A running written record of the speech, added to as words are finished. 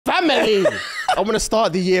family. I want to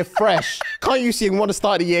start the year fresh. Can't you see? I want to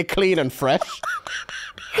start the year clean and fresh.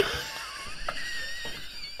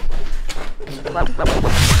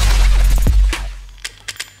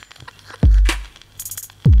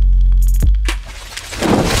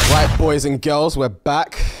 Right, boys and girls, we're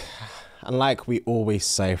back. And like we always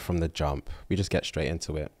say from the jump, we just get straight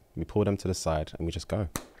into it. We pull them to the side and we just go.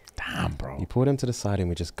 Damn, bro. You pull them to the side and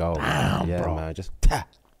we just go. Damn, yeah, bro. man, just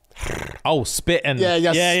Oh, spitting. Yeah,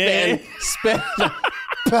 spitting.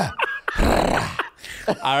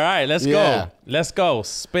 All right, let's go. Let's go.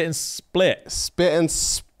 Spit and split. Spit and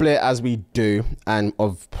split as we do. And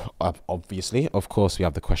obviously, of course, we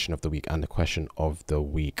have the question of the week. And the question of the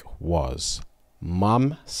week was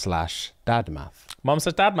mum/dad math.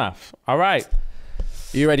 Mum/dad math. All right.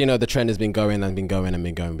 You already know the trend has been going and been going and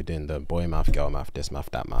been going. We're doing the boy math, girl math, this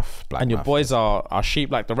math, that math, black And your math. boys are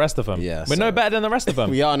sheep like the rest of them. Yeah, We're no better than the rest of them.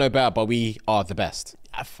 We are no better, but we are the best.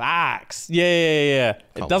 Facts. Yeah.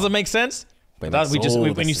 It doesn't make sense. But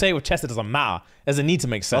When you say it with chest, it doesn't matter. It doesn't need to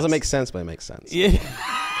make sense. It doesn't make sense, but it makes sense. Yeah.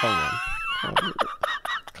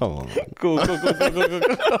 Come on. Cool.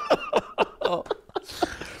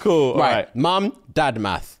 Cool. All right. Mum, dad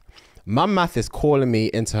math. Mum math is calling me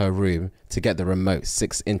into her room to get the remote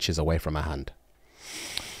 6 inches away from her hand.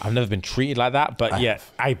 I've never been treated like that, but yeah,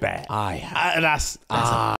 I bet. I have. That's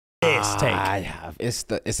a piss take. I have. It's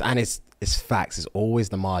facts. It's always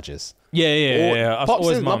the marges. Yeah.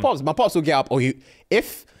 My pops will get up, or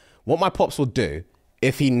what my pops will do,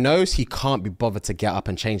 if he knows he can't be bothered to get up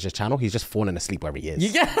and change the channel, he's just falling asleep where he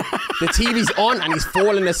is. Yeah. The TV's on and he's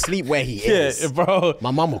falling asleep where he is. Yeah, bro. My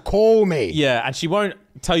mum will call me. Yeah, and she won't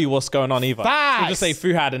tell you what's going on either. Facts. She'll just say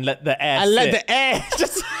Fuhad and let the air sit. Let the air,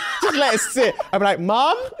 just let it sit. I'll be like,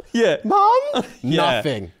 Mum? Yeah. Mum? Yeah.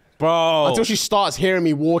 Nothing. Bro. Until she starts hearing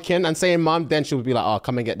me walking and saying Mum, then she'll be like, oh,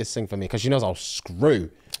 come and get this thing for me. Because she knows I'll screw.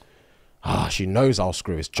 She knows I'll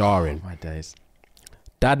screw. It's jarring. Oh, my days.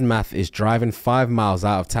 Dad math is driving 5 miles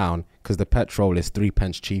out of town because the petrol is 3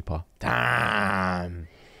 pence cheaper. Damn.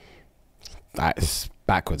 That's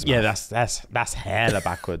backwards math. Yeah, that's hella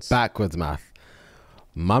backwards. Backwards math.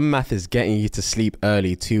 Mum math is getting you to sleep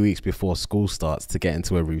early 2 weeks before school starts to get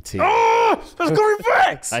into a routine. Oh, that's going to be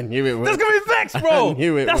facts. I knew it would. That's going to be facts, bro. I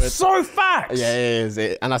knew it That's would. so facts. Yeah, it is.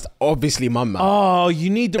 And that's obviously mum math. Oh,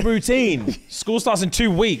 you need the routine. School starts in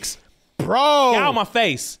 2 weeks. Bro. Get out of my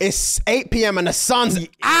face. It's 8 p.m. and the sun's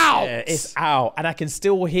out. Yeah, it's out. And I can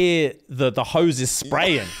still hear the hoses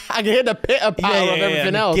spraying. I can hear the pitter patter of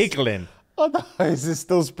everything else. Giggling. Oh, the hose is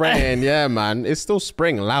still spraying. Yeah, man. It's still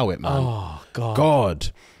spraying. Allow it, man. Oh,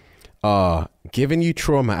 God. Giving you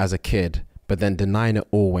trauma as a kid, but then denying it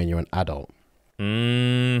all when you're an adult.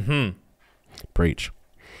 Mm-hmm. Preach.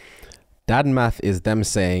 Dad math is them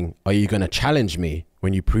saying, are you going to challenge me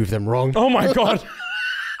when you prove them wrong? Oh, my God.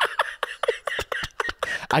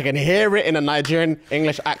 I can hear it in a Nigerian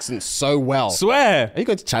English accent so well. Swear. Are you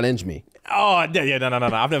going to challenge me? Oh, yeah, no.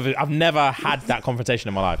 I've never had that confrontation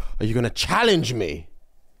in my life. Are you going to challenge me?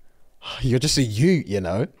 You're just a you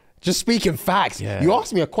know? Just speaking facts. Yeah. You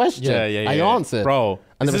asked me a question. Yeah. I answered. Bro.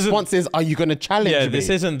 And the response is, are you going to challenge me? Yeah, this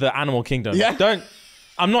isn't the animal kingdom. Yeah.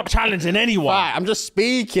 I'm not challenging anyone. Fact. I'm just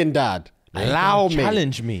speaking, Dad. Allow me.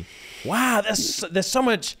 Challenge me. Wow, there's so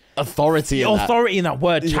much authority in that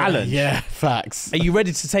word challenge. Yeah, facts. Are you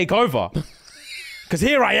ready to take over? Because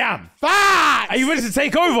here I am. Facts. Are you ready to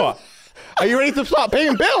take over? Are you ready to start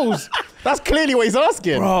paying bills? That's clearly what he's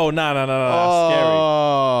asking. Bro, no.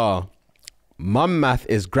 That's scary. Mum math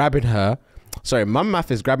is grabbing her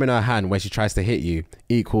hand when she tries to hit you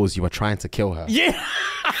equals you are trying to kill her. Yeah.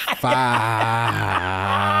 Facts.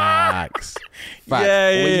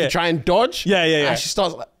 Yeah. When you try and dodge. Yeah. And she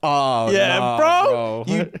starts like, oh, yeah, nah, bro.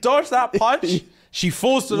 You dodge that punch. She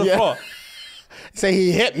falls to the floor. Say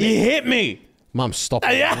he hit me. He hit me. Mum, stop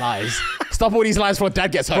all these lies. Stop all these lies before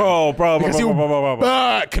Dad gets home. Bro. Because he'll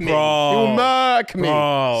murk me. He'll murk me.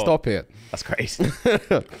 Stop it. That's crazy.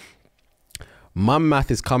 Mum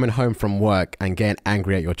math is coming home from work and getting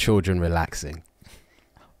angry at your children relaxing.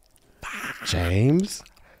 James,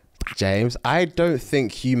 I don't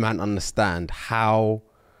think you man understand how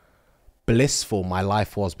blissful my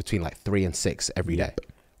life was between like 3 and 6 every day.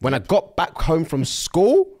 When I got back home from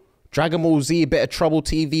school, Dragon Ball Z, a bit of Trouble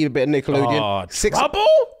TV, a bit of Nickelodeon. Trouble?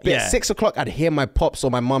 Yeah. 6 o'clock, I'd hear my pops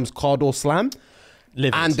or my mum's car door slam.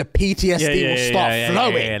 Livid. And the PTSD will start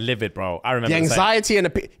flowing. Yeah, livid, bro. I remember the anxiety and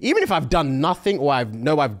even if I've done nothing or I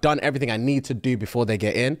know I've done everything I need to do before they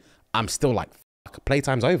get in, I'm still like, fuck,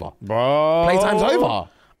 playtime's over. Bro. Playtime's over.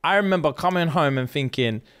 I remember coming home and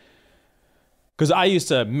thinking, because I used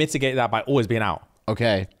to mitigate that by always being out.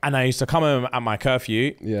 Okay. And I used to come home at my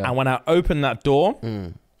curfew. Yeah. And when I opened that door,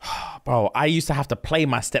 Bro, I used to have to play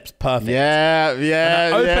my steps perfect. Yeah, When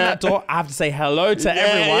I open yeah. that door, I have to say hello to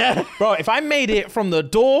everyone. yeah. Bro, if I made it from the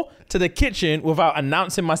door to the kitchen without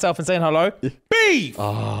announcing myself and saying hello, beef!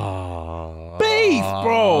 Oh, Beef,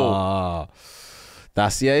 bro.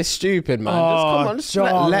 It's stupid, man. Just come on, just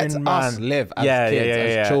let jarring, us man. live as kids,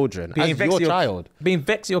 as children, as your child. Being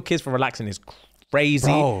vexed at your kids for relaxing is crazy.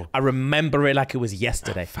 Bro. I remember it like it was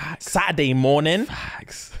yesterday. Facts. Saturday morning.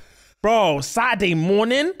 Facts. Bro, Saturday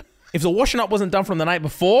morning, if the washing up wasn't done from the night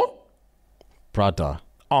before, Brother.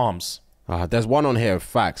 arms. There's one on here,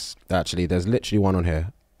 facts, actually. There's literally one on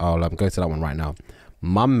here. I'll go to that one right now.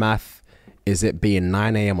 Mum math, is it being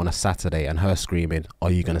 9 a.m. on a Saturday and her screaming, are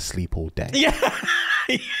you going to sleep all day? Yeah.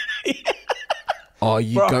 Are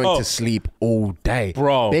you going to sleep all day?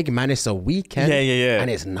 Bro. Big man, it's a weekend. Yeah. And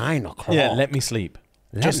it's 9 o'clock. Yeah, let me sleep.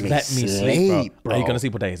 Just let me sleep, bro. Are you going to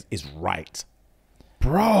sleep all day is right.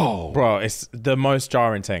 Bro, it's the most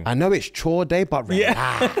jarring thing. I know it's chore day, but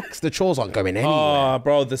relax. The chores aren't going anywhere. Oh,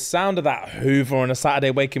 bro, the sound of that Hoover on a Saturday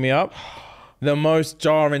waking me up, the most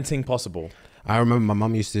jarring thing possible. I remember my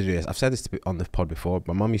mum used to do this. I've said this on the pod before.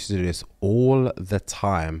 My mum used to do this all the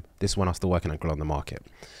time. This is when I was still working at Grill on the Market.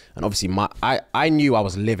 And obviously, I knew I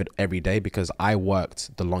was livid every day because I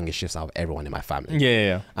worked the longest shifts out of everyone in my family.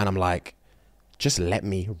 Yeah. And I'm like, just let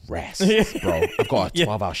me rest, bro. I've got a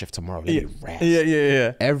 12-hour shift tomorrow. Let me rest.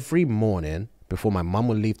 Yeah. Every morning before my mum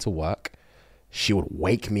would leave to work, she would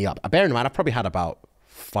wake me up. Bear in mind, I probably had about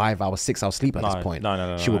 5 hours, 6 hours sleep at this point.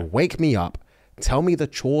 No. She would wake me up, tell me the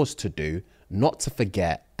chores to do, not to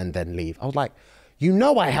forget, and then leave. I was like, you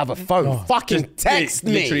know I have a phone. Fucking text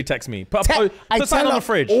me. Literally text me. Put I something tell on her the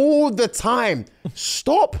fridge. all the time,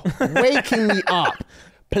 stop waking me up.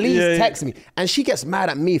 Please text me. And she gets mad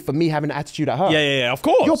at me for me having an attitude at her. Yeah, of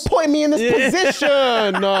course. You're putting me in this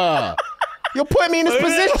position. You're putting me in this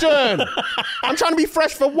position. I'm trying to be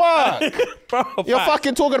fresh for work. Bro, You're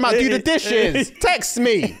fucking talking about do the dishes. Text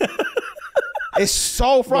me. It's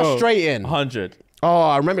so frustrating. 100. Oh,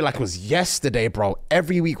 I remember like it was yesterday, bro.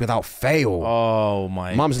 Every week without fail. Oh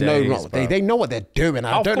my Mums days, they know what they're doing.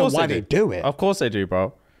 I don't know why they do it. Of course they do,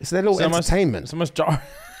 bro. It's their little entertainment. It's almost jarring.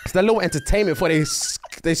 It's their little entertainment before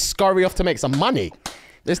they scurry off to make some money.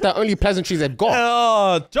 It's the only pleasantries they've got.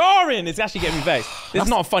 Oh, jarring. It's actually getting me vexed. It's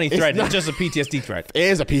not a funny thread. It's just a PTSD thread. It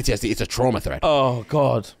is a PTSD. It's a trauma thread. Oh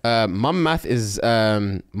God. Mum math is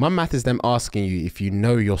them asking you if you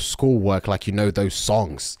know your schoolwork like you know those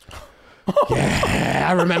songs. Yeah,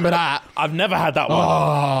 I remember that. I've never had that one.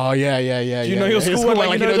 Oh, yeah. Do you know your schoolwork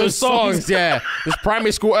like you know those songs? Yeah. This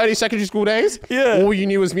primary school, early secondary school days. Yeah. All you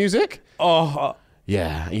knew was music. Oh.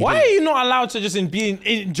 Yeah. Why are you not allowed to just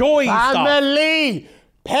enjoy stuff? Family.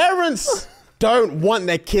 Parents don't want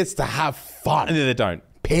their kids to have fun. No, they don't.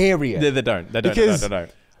 Period. They don't. They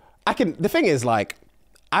don't. The thing is, like,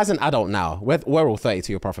 as an adult now, we're all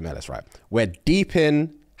 32 apart from Ellis, right? We're deep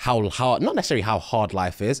in how hard, not necessarily how hard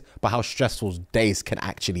life is, but how stressful days can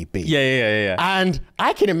actually be. Yeah. And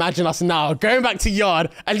I can imagine us now going back to yard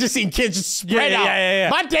and just seeing kids just spread out. Yeah.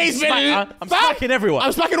 My day's been... I'm smacking everyone.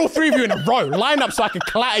 I'm smacking all three of you in a row, lined up so I can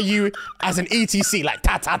clatter you as an ETC, like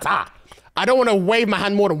ta-ta-ta. I don't want to wave my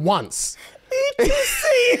hand more than once.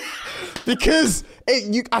 ETC! Because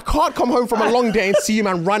I can't come home from a long day and see you,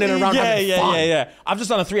 man, running around having fun. Yeah. I've just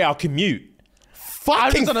done a 3-hour commute.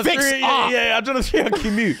 Fucking fix up. Yeah, I've done a 3-hour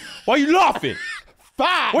commute. Why are you laughing?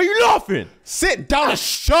 Fat. Why are you laughing? Sit down and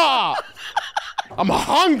shut up. I'm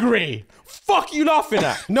hungry. Fuck you laughing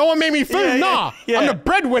at? No one made me food. Nah. I'm the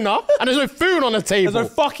breadwinner and there's no food on the table. There's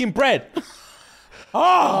no fucking bread. So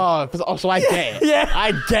I get it. Yeah.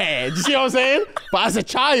 I get it. Do you see what I'm saying? But as a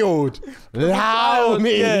child, allow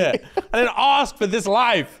me. Yeah. And then ask for this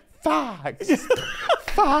life. Facts.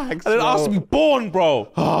 Facts. And then ask to be born,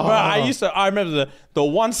 bro. Bro, I remember the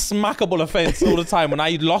one smackable offense all the time when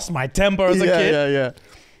I lost my temper as a kid. Yeah.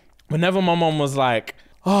 Whenever my mom was like,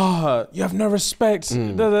 oh, you have no respect.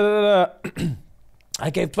 I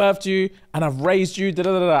gave birth to you and I've raised you.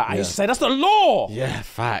 I used to say, that's the law. Yeah,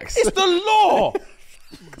 facts. It's the law.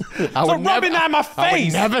 Stop rubbing that in my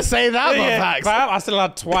face. I would never say that, but facts. I still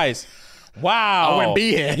had twice. Wow. I wouldn't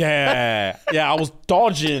be here. Yeah, I was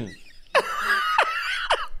dodging.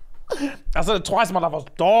 I said it twice in my life. I was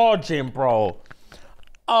dodging, bro.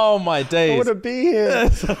 Oh, my days. I wouldn't be here.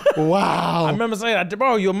 Wow. I remember saying,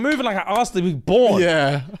 bro, you're moving like I asked to be born.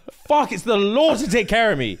 Yeah. Fuck, it's the law to take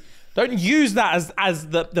care of me. Don't use that as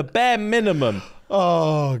the bare minimum.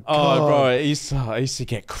 Oh, God. Oh, bro, it used to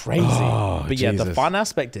get crazy. Oh, but yeah, Jesus. the fun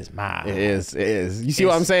aspect is mad. It is. You see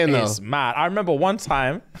what I'm saying, though? It's mad. I remember one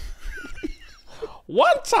time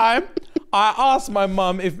I asked my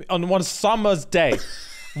mum if on one summer's day,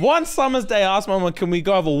 One summer's day, I asked my mum, can we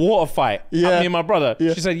go have a water fight? Yeah. Me and my brother.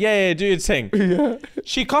 Yeah. She said, yeah, do your thing. Yeah.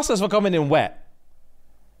 She cussed us for coming in wet.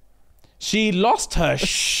 She lost her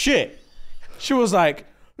shit. She was like,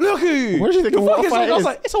 look at you. What did you think a water fight I was is?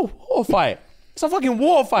 like, it's a water fight. It's a fucking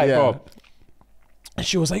water fight, Yeah. bro. And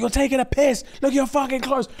she was like, you're taking a piss. Look, you're fucking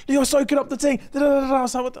close. You're soaking up the thing. I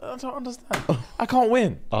was like, I don't understand. I can't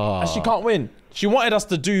win. And she can't win. She wanted us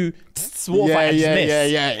to do water fight and just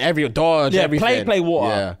miss. Every dodge, everything. Play water.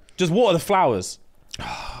 Yeah. Just water the flowers.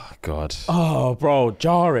 God. Oh, bro,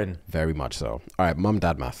 jarring. Very much so. All right, mum,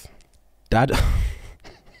 dad math. Dad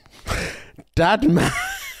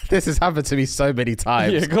math. This has happened to me so many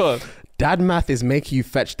times. Yeah, good. Dad math is making you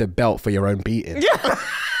fetch the belt for your own beating. Yeah.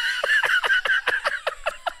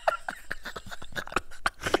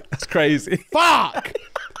 That's crazy. Fuck!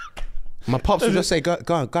 My pops would just say, go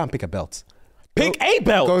and pick a belt. Pick a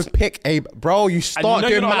belt. Go pick a... Bro, you start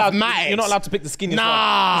doing mathematics. You're not allowed to pick the skinniest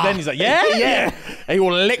Nah. one. Then he's like, yeah? Yeah. And he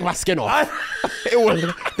will lick my skin off.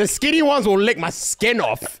 The skinny ones will lick my skin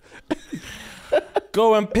off.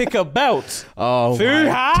 Go and pick a belt. Oh, Food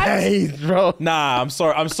my hats? days, bro. Nah, I'm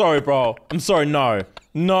sorry, bro. I'm sorry, no.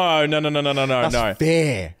 No. That's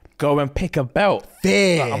fair. Go and pick a belt.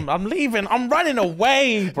 Fair. I'm leaving. I'm running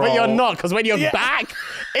away, bro. But you're not, because when you're back,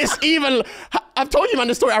 it's even... I've told you, man,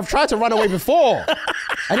 the story. I've tried to run away before.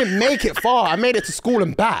 I didn't make it far. I made it to school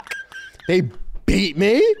and back. They beat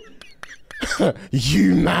me.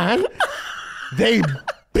 You, man. They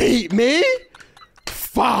beat me.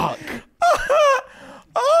 Fuck.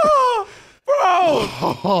 Oh, bro.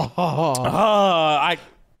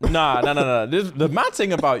 Nah. The mad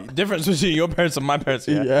thing about difference between your parents and my parents,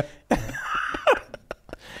 yeah.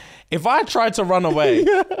 If I tried to run away,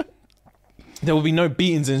 there will be no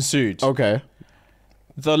beatings ensued. Okay.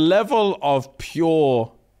 The level of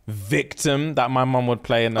pure victim that my mum would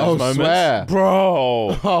play in those moments, swear.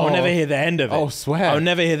 bro. I'll never hear the end of it. Oh, swear. I'll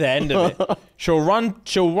never hear the end of it. She'll run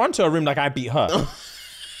to her room like I beat her.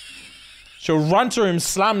 She'll run to her room,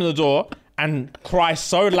 slam the door, and cry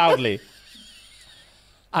so loudly.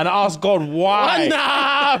 And ask God why.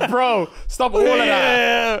 Nah, bro. Stop all of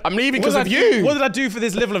that. I'm leaving because of you. What did I do for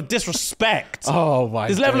this level of disrespect? Oh, my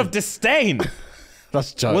God. This level of disdain.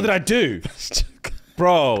 That's joke. What did I do?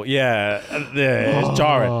 Bro, yeah, it's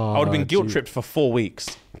jarring. I would have been guilt tripped for 4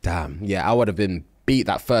 weeks. Damn. Yeah, I would have been beat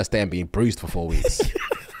that first day and being bruised for 4 weeks.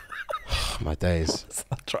 My days.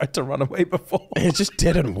 I tried to run away before. It just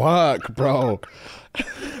didn't work, bro.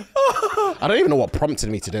 I don't even know what prompted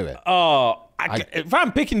me to do it. If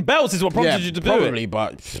I'm picking belts is what prompted you to do it. Probably,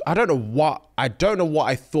 but I don't know what I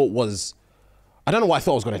thought I was going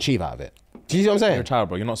to achieve out of it. Do you see what I'm saying? You're a child,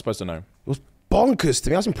 bro. You're not supposed to know. It was bonkers to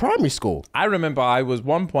me. I was in primary school. I remember I was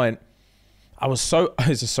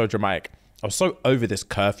this is so dramatic. I was so over this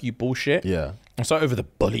curfew bullshit. Yeah. I'm so over the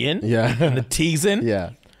bullying. Yeah. And the teasing.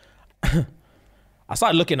 Yeah. I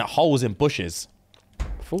started looking at holes in bushes.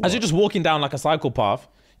 As you're just walking down like a cycle path,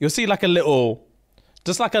 you'll see like a little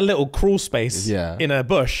crawl space in a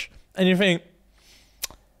bush. And you think,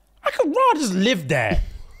 I could rather just live there.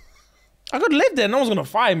 I could live there. No one's going to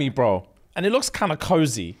fire me, bro. And it looks kind of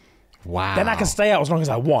cozy. Wow. Then I can stay out as long as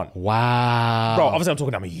I want. Wow. Bro, obviously I'm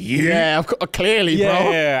talking about you. Yeah, clearly, bro.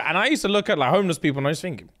 Yeah. And I used to look at like homeless people and I just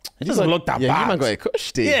think, it doesn't look that bad. Yeah, you man got it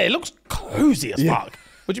cushy. Yeah, it looks cozy as fuck.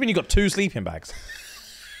 What do you mean you got 2 sleeping bags?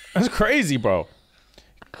 That's crazy, bro.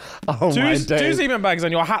 Oh, my days. 2 sleeping bags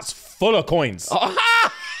and your hat's full of coins.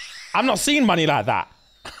 I've not seen money like that.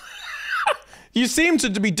 You seem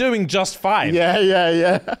to be doing just fine.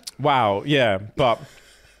 Yeah. Wow, yeah. But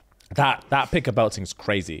that pick a belt thing's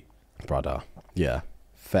crazy. Brother. Yeah.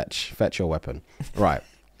 Fetch your weapon. Right.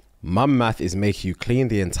 Mum math is making you clean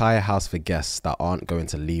the entire house for guests that aren't going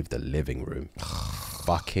to leave the living room.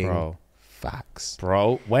 Fucking facts.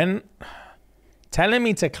 Bro, when telling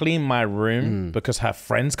me to clean my room because her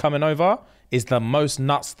friend's coming over is the most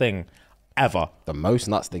nuts thing ever. The most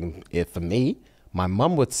nuts thing for me, my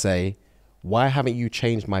mum would say, why haven't you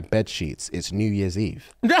changed my bed sheets? It's New Year's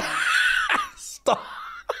Eve. Stop.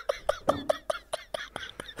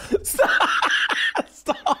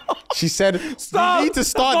 She said, you need to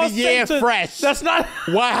start the year fresh. That's not...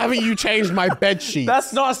 Why haven't you changed my bed sheets?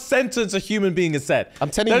 That's not a sentence a human being has said. I'm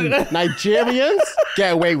telling you, Nigerians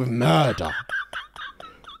get away with murder.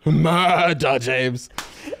 Murder, James.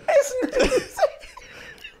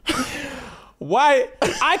 Why?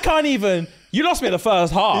 I can't even... You lost me at the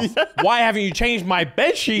first half. Yeah. Why haven't you changed my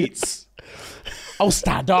bed sheets? I'll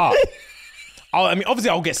stand up. Obviously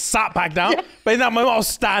I'll get sat back down, but in that moment I'll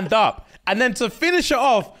stand up. And then to finish it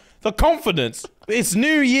off, the confidence, it's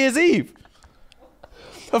New Year's Eve.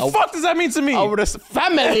 The fuck does that mean to me?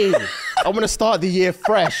 Family. I want to start the year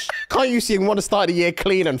fresh. Can't you see? I want to start the year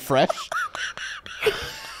clean and fresh.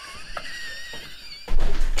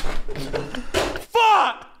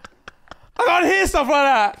 Fuck! I can't hear stuff like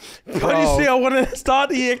that. Can't you see? I want to start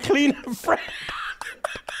the year clean and fresh.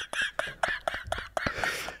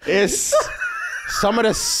 It's some of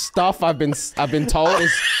the stuff I've been told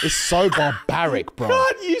is so barbaric, bro.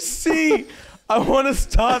 Can't you see? I want to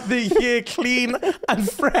start the year clean and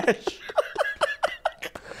fresh.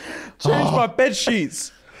 Change my bed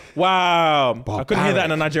sheets. Wow. Barbaric. I couldn't hear that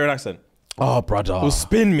in a Nigerian accent. Oh, brother. It will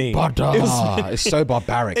spin me. Brother. It's so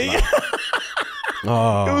barbaric, man.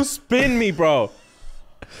 It will spin me, bro.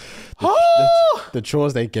 The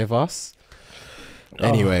chores they give us.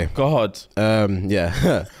 Anyway. Oh, God.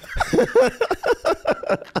 Yeah.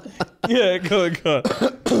 Yeah, go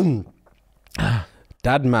on.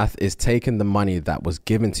 Dad math is taking the money that was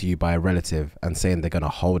given to you by a relative and saying they're going to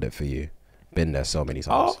hold it for you. Been there so many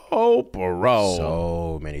times. Oh, bro.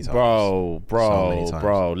 So many times. Bro, So many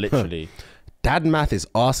times. literally. Dad math is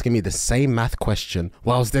asking me the same math question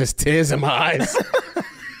whilst there's tears in my eyes.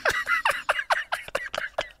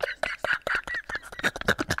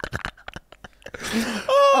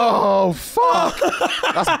 Oh, fuck.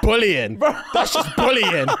 That's bullying. That's just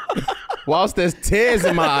bullying. Whilst there's tears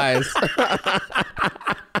in my eyes.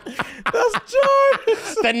 That's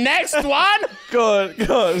jokes. The next one. Go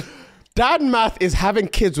on. Dad math is having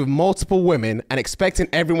kids with multiple women and expecting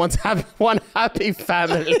everyone to have one happy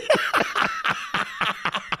family.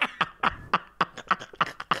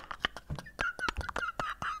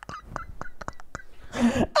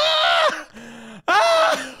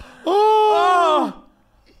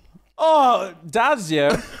 Oh, dads,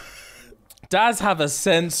 yeah. Dads have a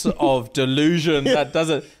sense of delusion that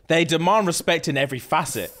doesn't. They demand respect in every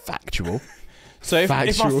facet. Factual. So if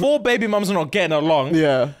my 4 baby mums are not getting along,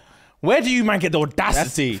 Yeah. where do you man get the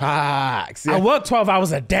audacity? Facts. I work 12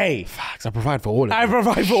 hours a day. Facts. I provide for all of you. I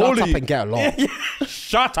provide for all of you. Shut up and get along.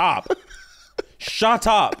 Shut up. Shut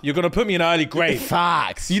up. You're going to put me in an early grave.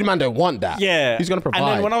 Facts. You the man don't want that. Yeah. Who's going to provide? And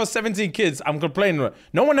then when I was 17 kids, I'm complaining.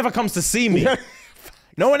 No one ever comes to see me.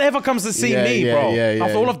 No one ever comes to see me, bro.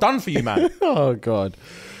 After all I've done for you, man. Oh, God.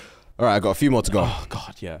 All right, I got a few more to go. Oh,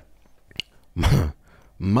 God, yeah.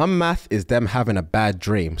 Mum math is them having a bad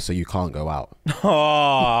dream, so you can't go out.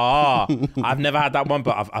 Oh, I've never had that one,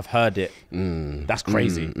 but I've heard it. That's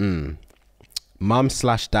crazy.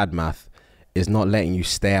 Mum/dad math is not letting you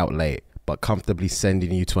stay out late, but comfortably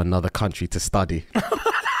sending you to another country to study.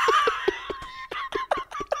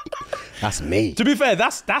 That's me. To be fair,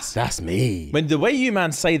 that's me. When the way you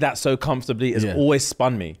man say that so comfortably has always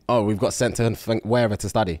spun me. Oh, we've got sent to wherever to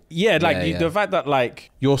study. Yeah, like the fact that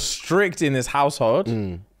like you're strict in this household,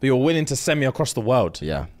 but you're willing to send me across the world.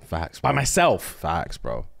 Yeah, facts. Bro. By myself. Facts,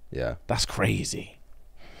 bro. Yeah. That's crazy.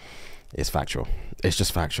 It's factual. It's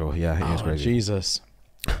just factual. Yeah, it is crazy. Jesus.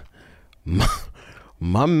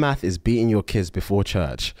 Mum math is beating your kids before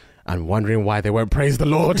church and wondering why they won't praise the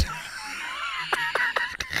Lord.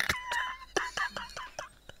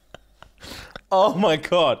 Oh my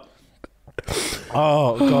God.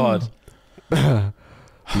 Oh God.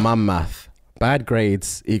 Mum math. Bad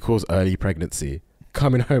grades equals early pregnancy.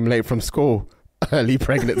 Coming home late from school. Early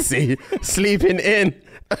pregnancy. Sleeping in.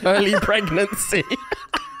 Early pregnancy.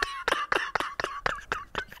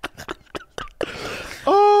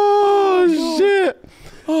 Oh, shit.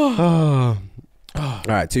 All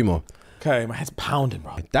right, 2 more. Okay, my head's pounding,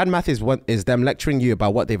 bro. Dad math is them lecturing you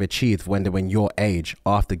about what they've achieved when they're your age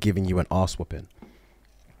after giving you an arse whooping.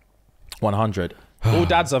 100. All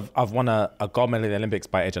dads have won a gold medal in the Olympics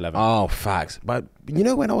by age 11. Oh, facts. But you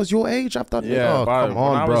know, when I was your age, I've done. Yeah, oh, bro, come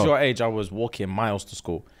on, when I bro. was your age, I was walking miles to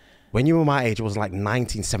school. When you were my age, it was like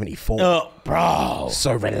 1974. Bro.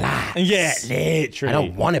 So relax. Yeah, literally. I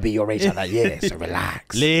don't want to be your age at that year, so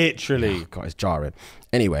relax. Literally. Oh, God, it's jarring.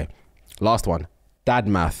 Anyway, last one. Dad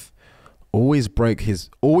math. Always broke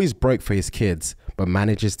for his kids, but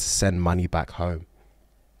manages to send money back home.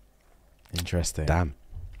 Interesting. Damn.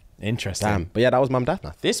 Interesting. Damn. But yeah, that was mum dad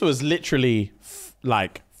math. This was literally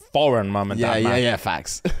like foreign mum and dad math. Yeah,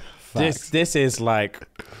 facts. This is like,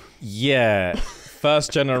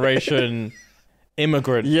 first generation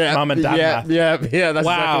immigrant mum and dad math. Yeah, that's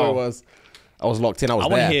exactly what it was. I was locked in, I was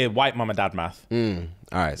there. I want to hear white mum and dad math. All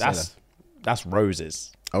right, that's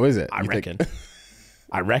roses. Oh, is it? I reckon.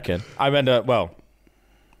 I reckon. I remember, well,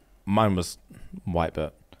 mine was white,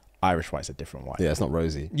 but Irish white's a different white. Yeah, it's not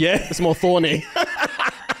rosy. Yeah. It's more thorny.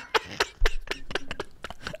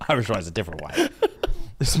 Irish white's a different white.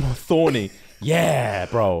 It's more thorny. Yeah,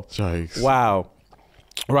 bro. Jokes. Wow.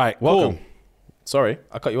 Right, Welcome. cool. Sorry,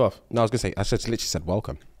 I cut you off. No, I was gonna say, I just literally said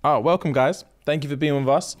welcome. Oh, welcome, guys. Thank you for being with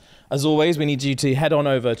us. As always, we need you to head on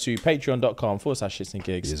over to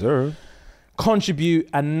patreon.com/ShxtsNGigs. Yes, sir. Contribute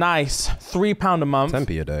a nice £3 a month.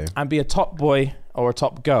 10p a day. And be a top boy or a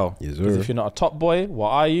top girl. Yes, Because sir. if you're not a top boy, what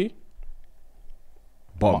are you?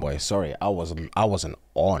 Bottom boy. Sorry, I wasn't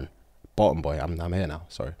on. Bottom boy. I'm here now.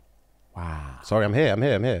 Sorry. Wow. Sorry, I'm here.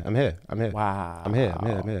 Wow. I'm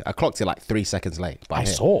here. I clocked it like 3 seconds late. But I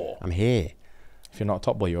saw. I'm here. If you're not a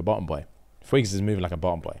top boy, you're a bottom boy. Freaks is moving like a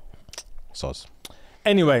bottom boy. Soz.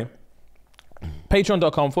 Anyway,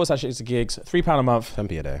 patreon.com/ShxtsNGigs, £3 a month.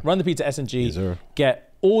 10p a day. Run the Peter SNG. Yes, sir.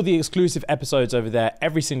 Get all the exclusive episodes over there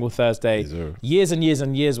every single Thursday. Yes, sir. Years and years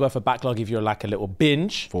and years worth of backlog if you're like a little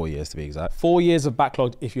binge. 4 years to be exact. 4 years of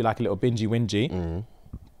backlog if you like a little bingey wingy.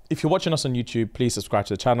 If you're watching us on YouTube, please subscribe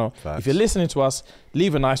to the channel. Facts. If you're listening to us,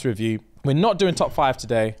 leave a nice review. We're not doing top 5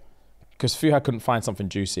 today because Fuha couldn't find something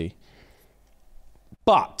juicy.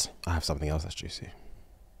 But I have something else that's juicy.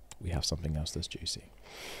 we have something else that's juicy.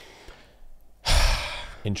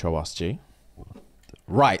 Intro us, G.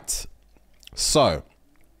 Right. So,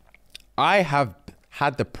 I have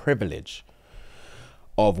had the privilege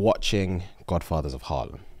of watching Godfathers of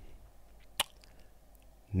Harlem.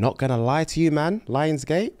 Not gonna lie to you, man.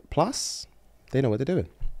 Lionsgate Plus, they know what they're doing.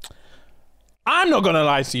 I'm not going to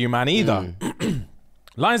lie to you, man, either.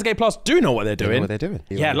 Lionsgate Plus do know what they're They doing. know what they're doing.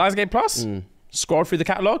 Yeah, Lionsgate Plus. Scroll through the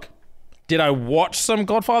catalogue. Did I watch some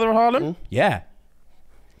Godfather of Harlem? Yeah.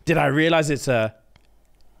 Did I realize it's a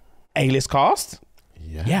A-list cast?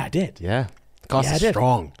 Yeah, I did. Yeah. Cast Yeah, I is did.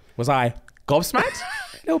 strong. Was I gobsmacked?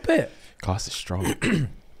 A little bit. Cast is strong.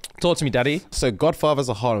 Talk to me, Daddy. So Godfathers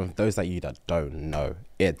of Harlem, those that don't know,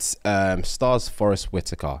 it's stars Forrest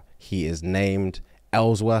Whitaker. He is named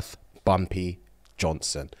Ellsworth Bumpy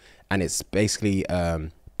Johnson. And it's basically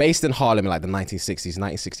based in Harlem in like the 1960s,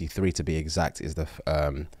 1963 to be exact is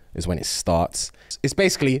when it starts. It's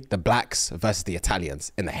basically the blacks versus the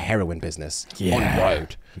Italians in the heroin business on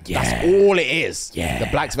road. That's all it is. The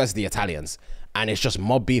blacks versus the Italians. And it's just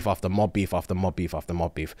mob beef after mob beef after mob beef after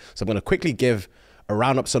mob beef. So I'm going to quickly give a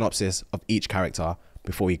roundup synopsis of each character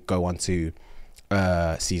before we go on to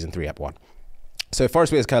season 3, ep 1. So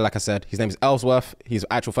Forrest Whitaker, like I said, his name is Ellsworth. His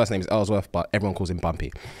actual first name is Ellsworth, but everyone calls him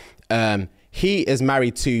Bumpy. He is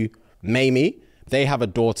married to Mamie. They have a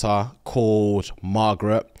daughter called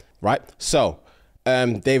Margaret, right? So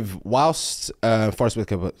whilst Forrest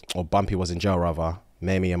Whitaker, or Bumpy was in jail rather,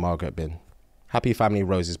 Mamie and Margaret been happy family,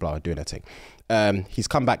 roses, blah, doing their thing. He's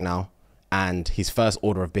come back now, and his first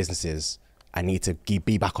order of business is, I need to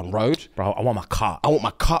be back on road. Bro, I want my cut. I want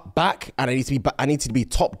my cut back, and I need to be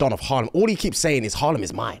top don of Harlem. All he keeps saying is Harlem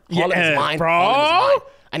is mine. Harlem is mine. Bro. Harlem is mine.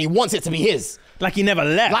 And he wants it to be his. Like he never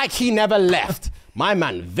left. Like he never left. My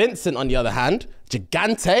man Vincent, on the other hand,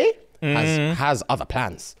 Gigante, has other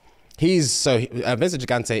plans. Vincent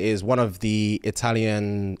Gigante is one of the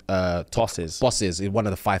Italian bosses in one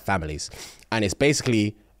of the 5 families. And it's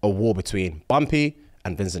basically a war between Bumpy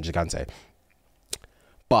and Vincent Gigante.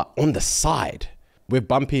 But on the side, with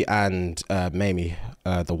Bumpy and Mamie,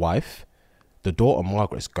 the wife, the daughter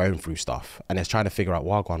Margaret is going through stuff and is trying to figure out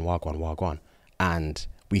wagwan. And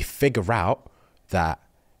we figure out that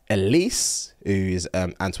Elise, who is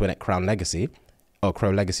Antoinette Crow Legacy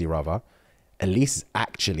rather, Elise is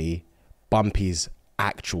actually Bumpy's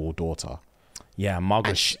actual daughter. Yeah,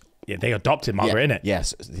 Margaret. Yeah, they adopted Margaret, innit?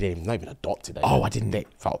 Yes, they're not even adopted. Oh, I didn't.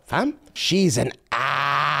 Fam, she's an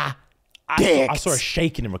addict. I saw her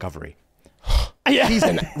shaking in recovery. She's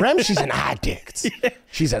an addict.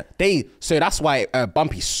 So that's why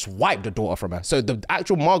Bumpy swiped the daughter from her. So the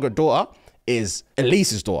actual Margaret daughter is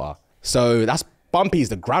Elise's daughter. So that's Bumpy's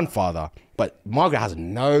the grandfather, but Margaret has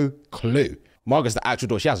no clue. Margaret's the actual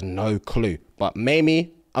daughter. She has no clue. But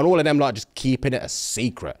Mamie and all of them like just keeping it a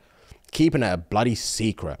secret. Keeping it a bloody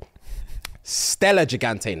secret. Stella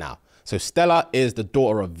Gigante now. So Stella is the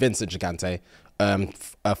daughter of Vincent Gigante,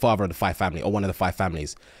 father of the 5 family, or one of the 5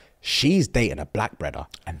 families. She's dating a black brother.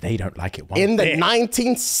 And they don't like it one in bit. the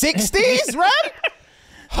 1960s, right?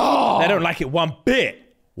 They don't like it one bit.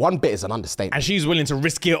 One bit is an understatement. And she's willing to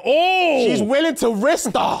risk it all. She's willing to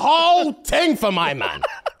risk the whole thing for my man.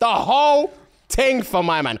 The whole thing for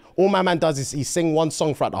my man. All my man does is he sing one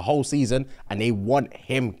song throughout the whole season, and they want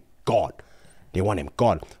him gone. They want him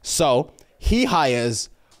gone. So he hires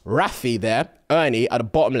Rafi there, Ernie at the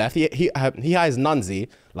bottom left. He hires Nunzi.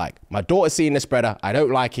 Like, my daughter's seeing this brother. I don't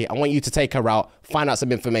like it. I want you to take her out, find out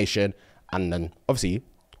some information, and then obviously,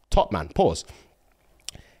 top man. Pause.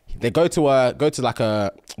 They go to like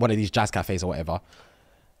one of these jazz cafes or whatever,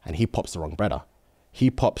 and he pops the wrong brother.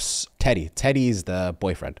 He pops Teddy. Teddy is the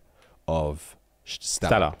boyfriend of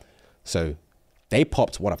Stella. So they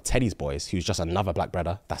popped one of Teddy's boys, who's just another black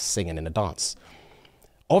brother that's singing in the dance.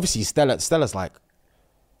 Obviously, Stella's like,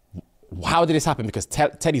 how did this happen? Because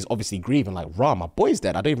Teddy's obviously grieving, like, rah, my boy's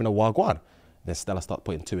dead. I don't even know Wagwan. Then Stella started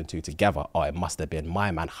putting 2 and 2 together. Oh, it must have been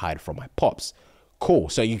my man hide from my pops. Cool.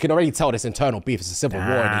 So you can already tell this internal beef is a civil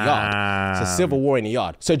war in the yard. It's a civil war in the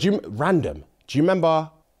yard. So do you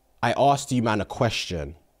remember I asked you, man, a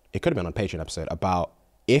question? It could have been on a Patreon episode about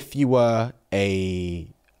if you were a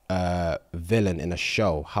villain in a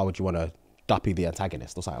show, how would you want to duppy the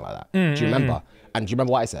antagonist or something like that? Do you remember? And do you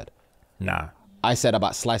remember what I said? Nah. I said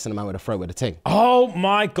about slicing a man with a throat with a ting. Oh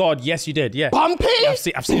my God. Yes, you did. Yeah. Bumpy? Yeah,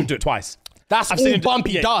 I've seen him do it twice. That's all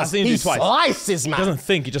Bumpy does. I've seen him He do it twice. slices, man. He doesn't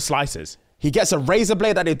think, he just slices. He gets a razor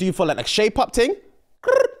blade that they do for like a shape-up thing.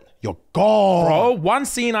 You're gone. Bro, one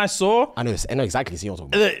scene I saw. I know exactly the scene you're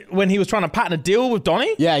talking about. When he was trying to pattern a deal with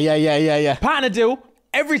Donnie. Yeah. Pattern a deal.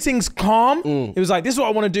 Everything's calm. It was like, this is what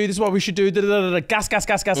I want to do. This is what we should do. Gas.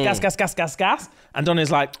 And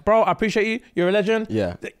Donnie's like, bro, I appreciate you. You're a legend.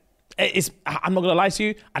 Yeah. I'm not going to lie to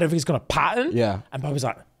you. I don't think it's going to pattern. Yeah. And Bobby's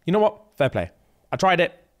like, you know what? Fair play. I tried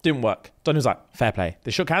it. Didn't work. Donnie was like, fair play. They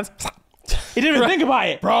shook hands. He didn't even think about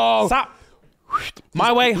it. Bro. Sap.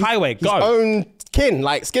 My way, highway. Go. His own kin,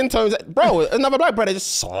 like skin tones. Bro, another black brother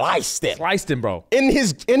just sliced it. Sliced him, bro. In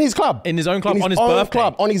his club. In his own club, on his birthday.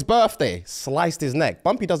 Club, on his birthday. Sliced his neck.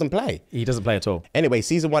 Bumpy doesn't play. He doesn't play at all. Anyway,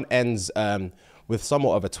 season 1 ends with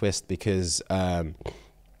somewhat of a twist because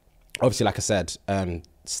obviously, like I said,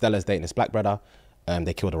 Stella's dating this black brother.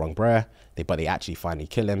 They killed the wrong brer, but they actually finally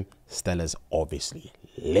kill him. Stella's obviously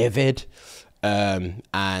livid.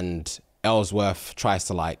 And Ellsworth tries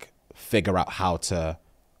to like figure out how to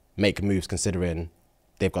make moves considering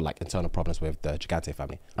they've got like internal problems with the Gigante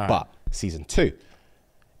family. But season 2,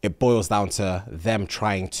 it boils down to them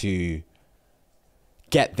trying to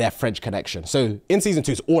get their French connection. So in season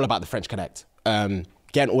 2, it's all about the French connect.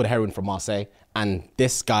 Getting all the heroin from Marseille. And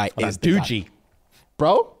this guy is Doogie.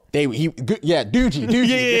 Bro, Doogie.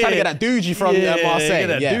 They're trying to get that Doogie from Marseille.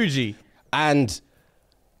 That Doogie. And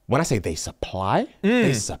when I say they supply,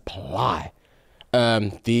 they supply.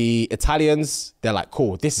 The Italians, they're like,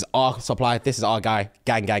 cool, this is our supply, this is our guy,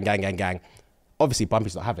 gang. Obviously,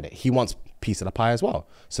 Bumpy's not having it. He wants piece of the pie as well.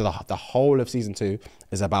 So the whole of season 2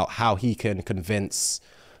 is about how he can convince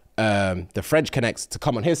the French connects to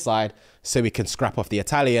come on his side so he can scrap off the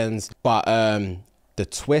Italians. But the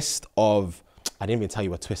twist of, I didn't even tell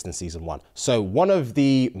you a twist in season 1. So one of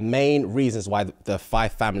the main reasons why the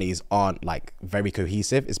 5 families aren't like very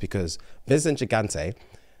cohesive is because Vincent Gigante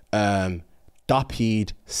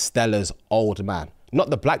duppied Stella's old man. Not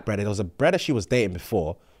the black brother, there was a brother she was dating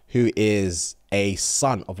before who is a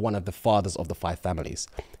son of one of the fathers of the 5 families.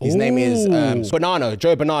 His name is Joe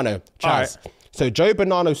Bonanno, Chaz. Right. So Joe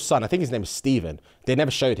Bonanno's son, I think his name is Steven. They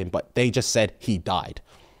never showed him, but they just said he died.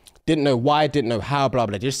 Didn't know why, didn't know how, blah,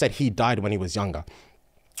 blah. They just said he died when he was younger.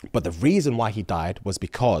 But the reason why he died was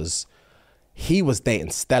because he was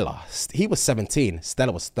dating Stella. He was 17,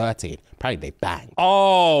 Stella was 13. Apparently they banged.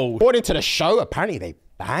 Oh. According to the show, apparently they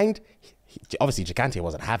banged. Obviously Gigante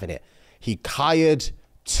wasn't having it. He hired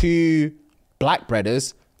 2 black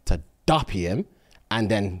brothers to duppy him, and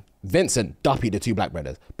then Vincent duppied the 2 black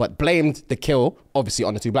brothers, but blamed the kill, obviously,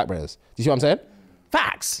 on the 2 black brothers. Do you see what I'm saying?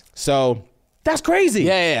 Facts. So that's crazy.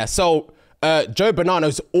 Yeah. So Joe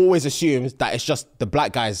Bonanno's always assumes that it's just the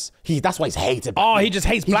black guys. That's why he's hated. Oh, he just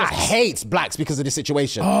hates blacks. He just hates blacks because of this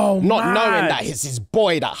situation. Oh, not knowing that it's his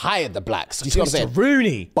boy that hired the blacks. Do you see what I'm saying?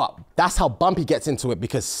 Rooney. But that's how Bumpy gets into it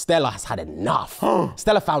because Stella has had enough.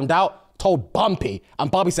 Stella found out, told Bumpy,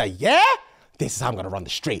 and Bumpy said, yeah, this is how I'm going to run the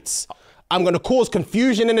streets. I'm going to cause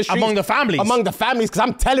confusion in the streets. Among the families. Among the families, because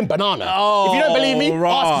I'm telling Banana. Oh, if you don't believe me,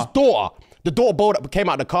 ask his daughter. The daughter came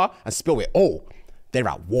out of the car and spilled it. Oh, they're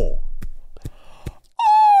at war.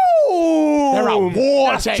 Oh, they're at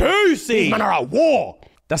war. That's juicy. These men are at war.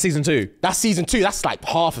 That's season 2. That's season 2. That's like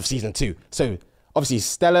half of season 2. So obviously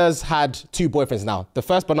Stella's had 2 boyfriends now. The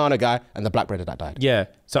first banana guy and the black brother that died. Yeah.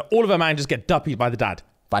 So all of them man just get duppied by the dad.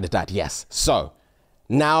 By the dad, yes. So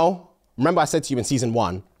now, remember I said to you in season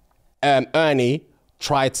 1, Ernie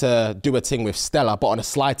tried to do a thing with Stella, but on a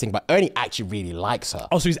slide thing, but Ernie actually really likes her.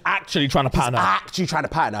 Oh, so he's actually trying to pattern her. Actually trying to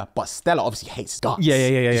pattern her, but Stella obviously hates his guts. Yeah.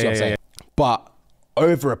 You see what I'm saying? But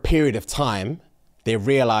over a period of time, they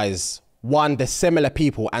realize, 1, they're similar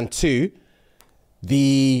people, and 2,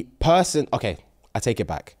 the person, okay, I take it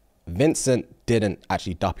back. Vincent didn't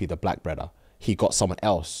actually duppy the black brother. He got someone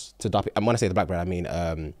else to duppy, and when I say the black brother, I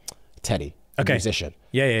mean Teddy. Okay. Musician.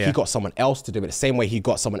 Yeah. He got someone else to do it the same way he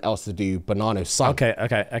got someone else to do Banano's son.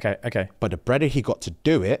 Okay. But the brother he got to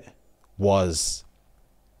do it was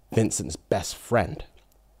Vincent's best friend.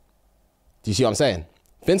 Do you see what I'm saying?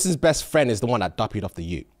 Vincent's best friend is the one that duppied off the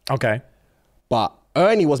ute. Okay. But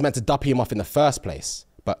Ernie was meant to duppy him off in the first place.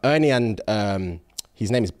 But Ernie and his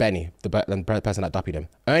name is Benny, the person that duppied him.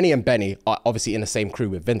 Ernie and Benny are obviously in the same crew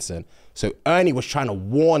with Vincent. So Ernie was trying to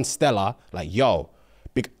warn Stella, like, yo,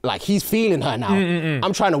 like he's feeling her now.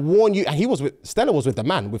 I'm trying to warn you. And Stella was with the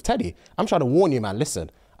man, with Teddy. I'm trying to warn you, man. Listen,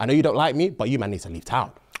 I know you don't like me, but you man need to leave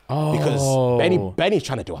town. Because Benny's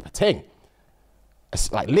trying to do up a thing.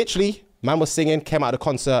 It's like literally, man was singing, came out of the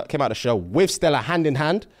concert, came out of the show with Stella hand in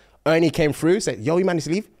hand. Ernie came through, said, yo, you man need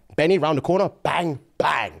to leave. Benny round the corner, bang,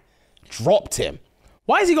 bang, dropped him.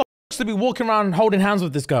 Why has he got to be walking around holding hands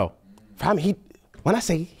with this girl? Fam, when I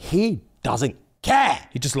say he doesn't care.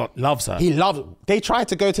 He just loves her. He loves, they tried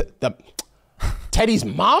to go to Teddy's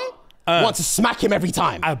mom wants to smack him every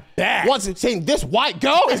time. I bet. Wants to saying this white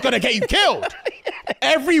girl is gonna get you killed.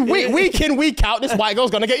 Every week in, week out, this white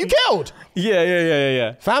girl's gonna get you killed.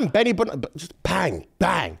 Yeah. Fam, Benny, but just bang,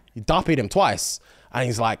 bang. He duppied him twice. And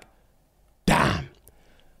he's like, damn.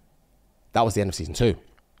 That was the end of season 2.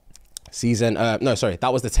 That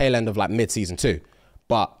was the tail end of like mid-season 2.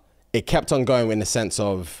 But it kept on going in the sense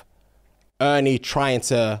of Ernie trying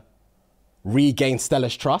to regain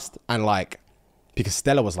Stella's trust, and like, because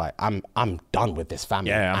Stella was like, I'm done with this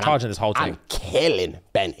family. Yeah, I'm charging this whole thing. I'm killing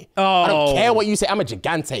Benny. I don't care what you say. I'm a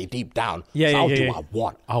Gigante deep down. I'll do what I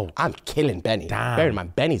want. I'm killing Benny. Damn. Bear in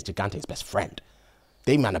mind, Benny's Gigante's best friend.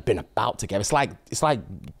 They man have been about together. It's like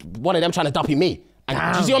one of them trying to duppy me. And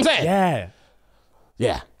do you see what I'm saying?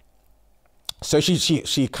 Yeah. So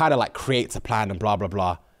she kind of like creates a plan and blah, blah,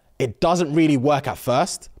 blah. It doesn't really work at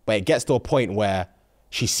first, but it gets to a point where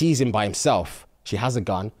she sees him by himself. She has a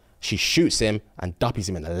gun. She shoots him and duppies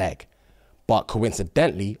him in the leg. But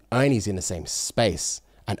coincidentally, Ernie's in the same space,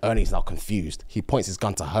 and Ernie's now confused. He points his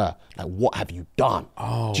gun to her. Like, what have you done?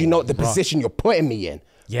 Do you know the position you're putting me in?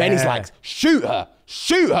 Yeah. Benny's like, shoot her,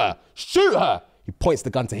 shoot her, shoot her. He points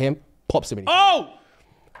the gun to him, pops him in his head.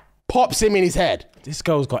 Pops him in his head. This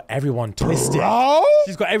girl's got everyone twisted. Bro?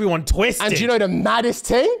 She's got everyone twisted. And do you know the maddest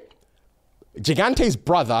thing? Gigante's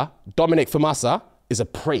brother, Dominic Famasa, is a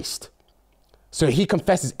priest. So he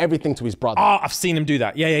confesses everything to his brother. Oh, I've seen him do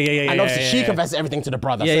that. Yeah. And obviously she confesses everything to the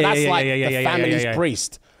brother. So that's like the family's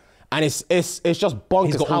priest. And it's just bonkers.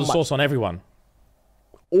 He's got all the sauce on everyone.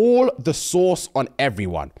 All the sauce on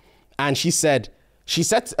everyone. And she said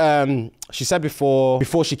before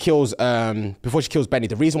she kills Benny,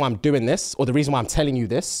 the reason why I'm doing this, or the reason why I'm telling you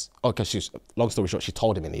this, because long story short, she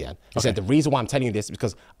told him in the end. She said, the reason why I'm telling you this is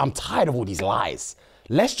because I'm tired of all these lies.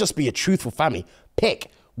 Let's just be a truthful family.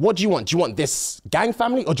 Pick. What do you want? Do you want this gang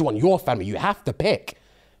family, or do you want your family? You have to pick.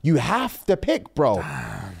 You have to pick, bro.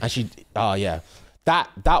 Damn. And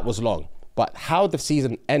that was long. But how the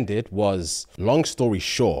season ended was, long story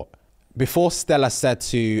short, before Stella said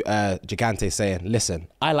to Gigante saying, listen,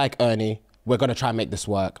 I like Ernie. We're going to try and make this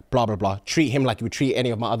work. Blah, blah, blah. Treat him like you would treat any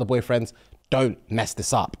of my other boyfriends. Don't mess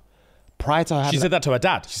this up. Prior to her... She said that to her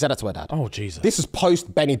dad? She said that to her dad. Oh, Jesus. This was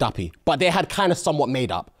post Benny Duppy. But they had kind of somewhat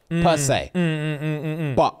made up, per se.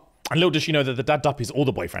 But... And little does she know that the dad Duppy's all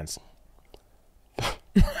the boyfriends.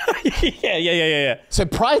 Yeah. So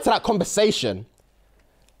prior to that conversation,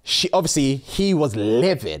 he was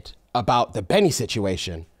livid about the Benny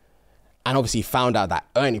situation. And obviously found out that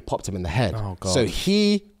Ernie popped him in the head. Oh, God. So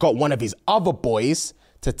he got one of his other boys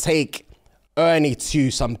to take Ernie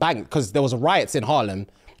to some bank, because there was riots in Harlem.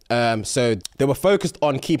 So they were focused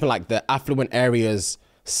on keeping like the affluent areas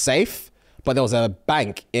safe, but there was a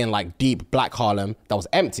bank in like deep black Harlem that was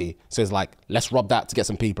empty. So it's like, let's rob that to get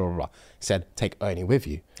some people, blah, blah, blah. He said, take Ernie with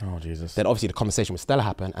you. Oh, Jesus. Then obviously the conversation with Stella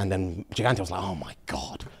happened, and then Gigante was like, oh my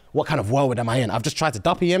God, what kind of world am I in? I've just tried to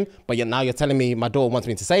duppy him, but now you're telling me my daughter wants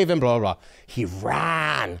me to save him, blah, blah, blah. He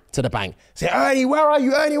ran to the bank. Said, Ernie, where are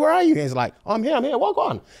you? Ernie, where are you? He's like, oh, I'm here, what, go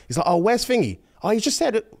on? He's like, oh, where's Thingy? Oh, he just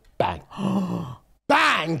said it. Bang.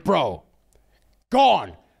 Bang, bro.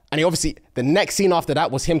 Gone. And he obviously, the next scene after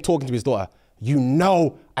that was him talking to his daughter. You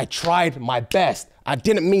know, I tried my best. I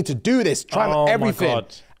didn't mean to do this. Tried everything. My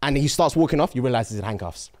God. And he starts walking off. You realize he's in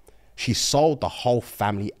handcuffs. She sold the whole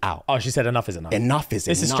family out. Oh, she said enough is enough. Enough is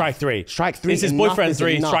enough. This is strike 3. Strike 3. This is boyfriend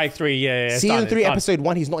 3, strike 3. Yeah. Season 3, episode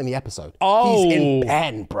 1, he's not in the episode. Oh. He's in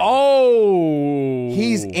pen, bro. Oh.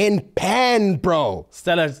 He's in pen, bro.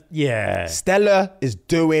 Stella is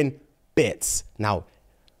doing bits. Now,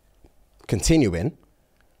 continuing,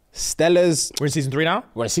 Stella's... We're in season 3 now?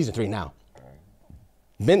 We're in season 3 now.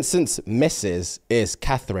 Vincent's missus is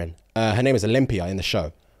Catherine. Her name is Olympia in the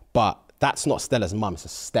show. But that's not Stella's mum, it's a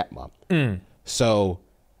stepmom. So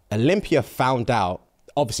Olympia found out,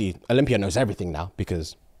 obviously Olympia knows everything now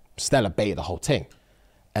because Stella baited the whole thing.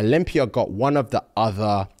 Olympia got one of the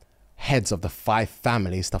other heads of the 5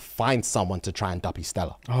 families to find someone to try and duppy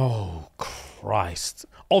Stella. Oh, Christ.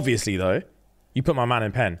 Obviously, though, you put my man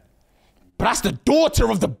in pen. But that's the daughter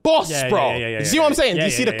of the boss, bro. You see what I'm saying? Do you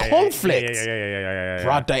see the conflict?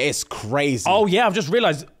 Brother, it's crazy. Oh, yeah, I've just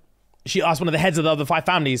realized she asked one of the heads of the other 5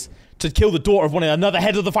 families to kill the daughter of another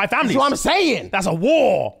head of the 5 families. That's what I'm saying. That's a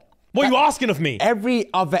war. What are you asking of me?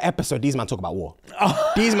 Every other episode, these men talk about war.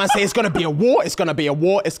 These men say it's going to be a war, it's going to be a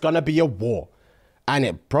war, it's going to be a war. And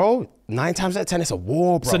it, bro, 9 times out of 10, it's a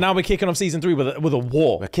war, bro. So now we're kicking off season 3 with a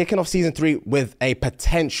war. We're kicking off season 3 with a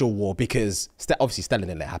potential war because obviously Stella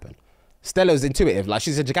didn't let it happen. Stella was intuitive. Like,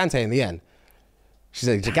 she's a gigante in the end. She's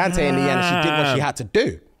a gigante in the end, and she did what she had to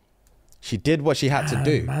do. She did what she had to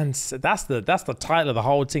do. Man, that's the title of the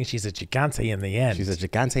whole thing. She's a gigante in the end. She's a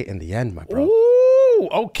gigante in the end, my bro. Ooh,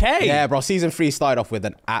 okay. Yeah, bro. Season 3 started off with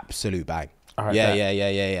an absolute bang. All right,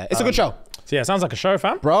 yeah. It's a good show. So yeah, it sounds like a show,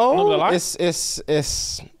 fam. Bro,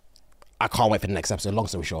 it's I can't wait for the next episode. Long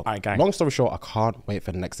story short. All right, gang. Long story short, I can't wait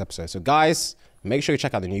for the next episode. So guys, make sure you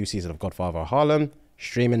check out the new season of Godfather Harlem,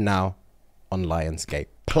 streaming now on Lionsgate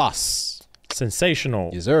Plus.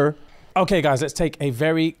 Sensational. Yes, sir. Okay, guys, let's take a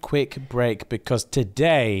very quick break because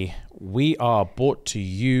today we are brought to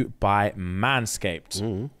you by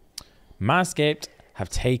Manscaped. Manscaped have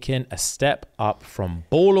taken a step up from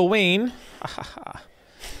Balloween.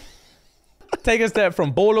 Take a step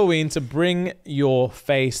from Balloween to bring your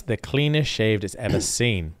face the cleanest shaved it's ever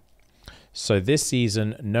seen. So this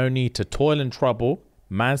season, no need to toil and trouble.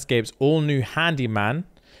 Manscaped's all-new Handyman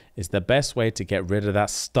is the best way to get rid of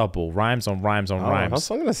that stubble. Rhymes on rhymes on rhymes. That's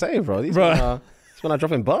what I'm going to say, bro. These men are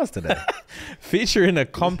dropping bars today. Featuring a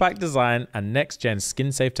compact design and next-gen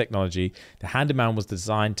skin-safe technology, the Handyman was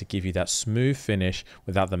designed to give you that smooth finish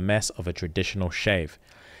without the mess of a traditional shave.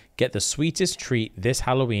 Get the sweetest treat this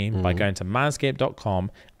Halloween by going to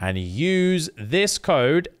manscaped.com and use this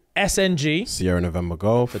code SNG Sierra November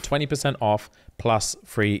Golf for 20% off plus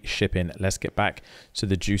free shipping. Let's get back to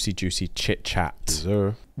the juicy chit chat.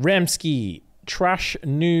 Sir. Remski, trash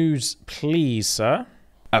news, please, sir.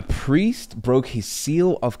 A priest broke his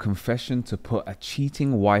seal of confession to put a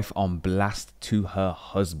cheating wife on blast to her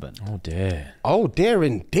husband. Oh dear. Oh dear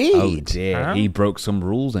indeed. Oh dear. Huh? He broke some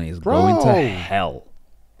rules and he's going to hell.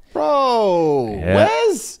 Bro, Yeah.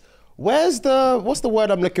 where's the, what's the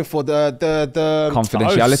word I'm looking for? The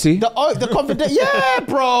Confidentiality? The confident. Yeah,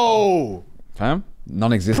 bro. Fam?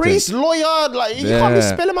 Non-existent. Priest, lawyer, like you can't be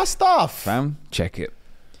spilling my stuff. Fam? Check it.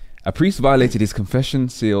 A priest violated his confession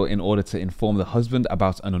seal in order to inform the husband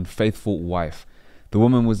about an unfaithful wife. The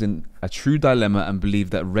woman was in a true dilemma and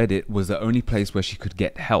believed that Reddit was the only place where she could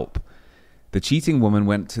get help. The cheating woman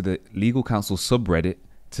went to the legal counsel subreddit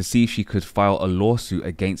to see if she could file a lawsuit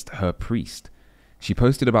against her priest. She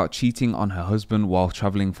posted about cheating on her husband while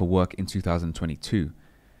traveling for work in 2022.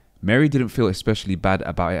 Mary didn't feel especially bad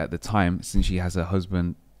about it at the time since she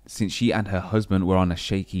and her husband were on a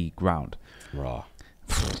shaky ground. Raw.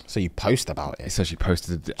 So you post about it. So she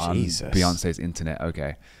posted it on Beyonce's internet.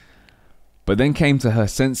 Okay. But then came to her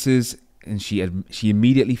senses and she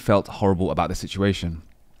immediately felt horrible about the situation.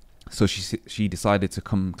 So she decided to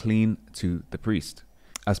come clean to the priest.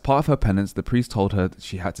 As part of her penance, the priest told her that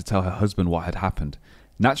she had to tell her husband what had happened.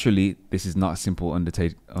 Naturally, this is not a simple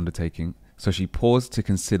undertaking, so she paused to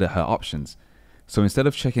consider her options. So instead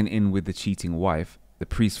of checking in with the cheating wife, the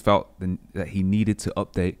priest felt that he needed to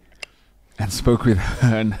update and spoke with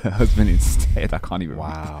her and her husband instead. I can't even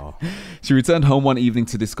Wow. read. She returned home one evening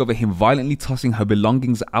to discover him violently tossing her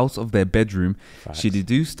belongings out of their bedroom. Facts. She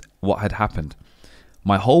deduced what had happened.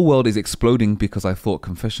 My whole world is exploding because I thought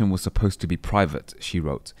confession was supposed to be private, she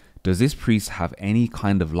wrote. Does this priest have any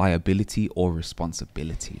kind of liability or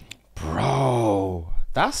responsibility? Bro,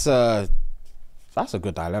 that's a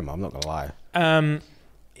good dilemma. I'm not gonna lie.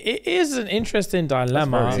 It is an interesting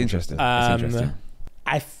dilemma. It's interesting. It's interesting.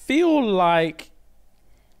 I feel like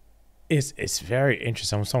it's very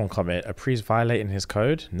interesting when someone comment, a priest violating his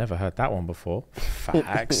code. Never heard that one before.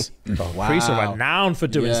 Facts. Wow. Priests are renowned for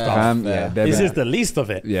doing stuff. Yeah, This is the least of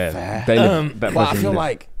it. Yeah. But I feel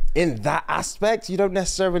like in that aspect, you don't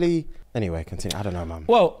necessarily. Anyway, continue. I don't know, man.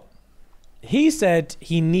 Well, he said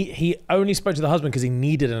he only spoke to the husband because he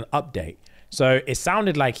needed an update. So it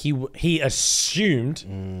sounded like he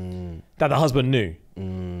assumed that the husband knew.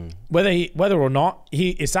 Whether or not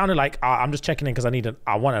it sounded like I'm just checking in because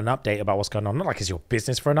I want an update about what's going on. Not like it's your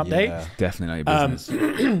business for an update. Yeah. Definitely not your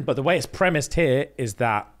business. But the way it's premised here is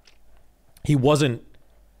that he wasn't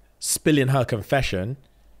spilling her confession.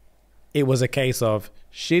 It was a case of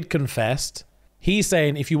she'd confessed. He's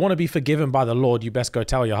saying, if you want to be forgiven by the Lord, you best go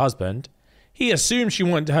tell your husband. He assumed she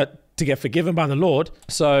wanted her to get forgiven by the Lord.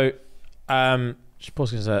 So She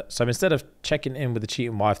pauses. So instead of checking in with the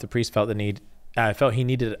cheating wife, the priest felt he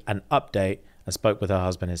needed an update and spoke with her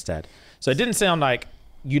husband instead. So it didn't sound like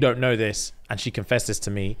you don't know this and she confessed this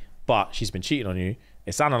to me, but she's been cheating on you.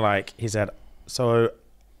 It sounded like he said, so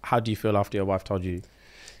how do you feel after your wife told you?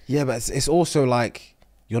 Yeah, but it's also like,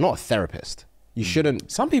 you're not a therapist. You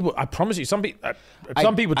shouldn't. Some people, I promise you, some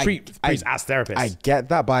people treat priests as therapists. I get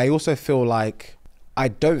that, but I also feel like, I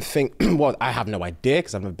don't think, well, I have no idea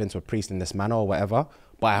because I've never been to a priest in this manner or whatever,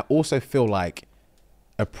 but I also feel like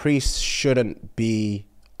a priest shouldn't be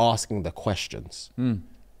asking the questions.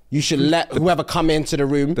 You should let whoever come into the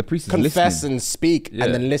room confess and speak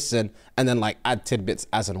and then listen and then like add tidbits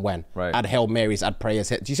as and when. Right. Add Hail Marys, add prayers.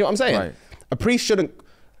 Do you see what I'm saying? Right. A priest shouldn't,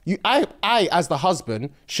 I as the husband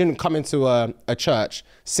shouldn't come into a church,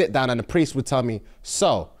 sit down and the priest would tell me,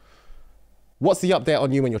 so what's the update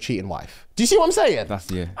on you and your cheating wife? Do you see what I'm saying?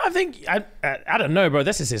 I think, I don't know, bro.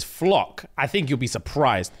 This is his flock. I think you'll be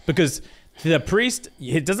surprised because the priest,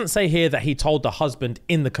 it doesn't say here that he told the husband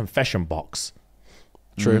in the confession box.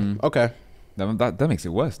 True. Okay. That makes it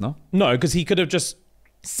worse, no? No, because he could have just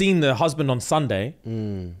seen the husband on Sunday.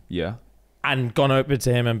 Yeah. And gone over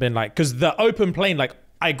to him and been like, because the open plain, like,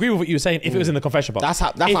 I agree with what you were saying if it was in the confession box. That's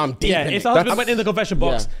how I'm deep in if the husband went in the confession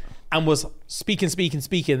box and was speaking,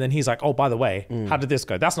 then he's like, oh, by the way, how did this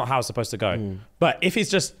go? That's not how it's supposed to go. But if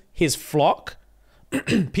it's just his flock,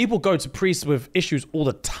 people go to priests with issues all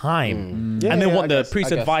the time and they want the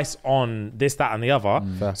priest's advice on this, that, and the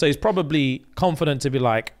other. So he's probably confident to be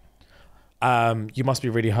like, you must be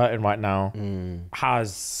really hurting right now.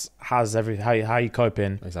 How's everything? How are you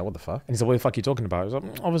coping? He's like, what the fuck? And he's like, what the fuck are you talking about? He's like,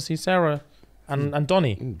 obviously Sarah and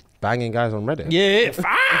Donnie. Banging guys on Reddit. Yeah,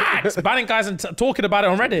 facts. Banging guys and talking about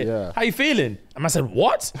it on Reddit. Yeah. How you feeling? And I said,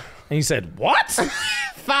 what? And he said, what?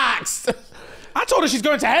 Facts. I told her she's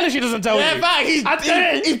going to hell if she doesn't tell you. Fact.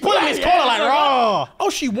 He's pulling his collar like, raw. Oh,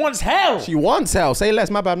 she wants hell. She wants hell. Say less.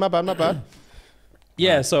 My bad.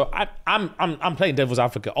 Yeah, so I'm playing devil's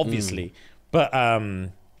advocate, obviously. But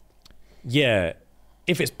yeah,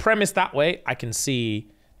 if it's premised that way, I can see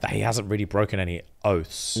that he hasn't really broken any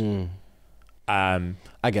oaths.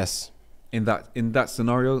 I guess. In that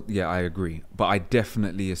scenario, yeah, I agree. But I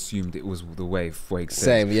definitely assumed it was the way Fueg said.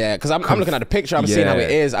 Same, yeah. Because I'm looking at the picture, I'm seeing how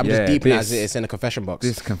it is. I'm just deeping as it's in a confession box.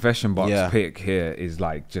 This confession box pic here is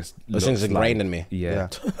like just as soon as it's ingrained in me. Yeah.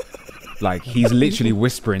 Like he's literally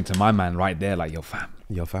whispering to my man right there, like, yo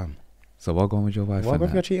fam. So what going with your wife? What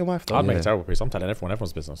going with your cheating wife? I'd make a terrible priest. I'm telling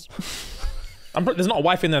everyone's business. There's not a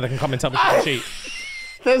wife in there that can come and tell me she's a cheat.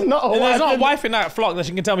 There's not a wife in that flock that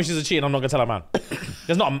she can tell me she's a cheat and I'm not gonna tell her man.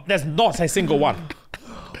 There's not a single one.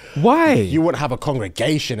 Why? You wouldn't have a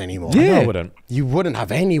congregation anymore. Yeah. No, I wouldn't. You wouldn't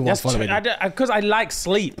have anyone following you. Because I like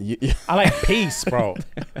sleep. I like peace, bro.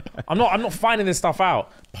 I'm not finding this stuff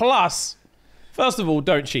out. Plus, first of all,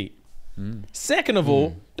 don't cheat. Second of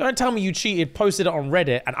all, don't tell me you cheated, posted it on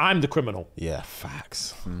Reddit, and I'm the criminal. Yeah,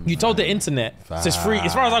 facts. You told the internet. So it's free.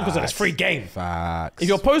 As far as I'm concerned, it's free game. Facts. If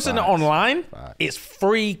you're posting it online, it's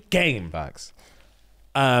free game. Facts.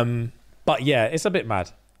 But yeah, it's a bit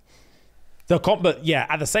mad. But yeah,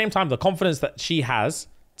 at the same time, the confidence that she has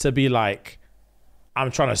to be like,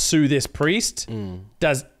 I'm trying to sue this priest.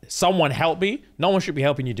 Does someone help me? No one should be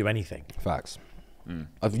helping you do anything. Facts.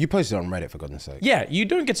 You posted it on Reddit, for goodness sake. Yeah, you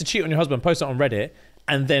don't get to cheat on your husband, post it on Reddit,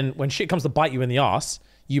 and then when shit comes to bite you in the ass,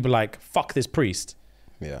 you be like, fuck this priest.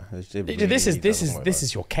 Yeah. This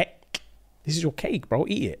is your cake. This is your cake, bro.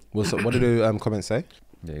 Eat it. What did the comments say?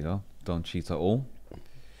 There you go. Don't cheat at all.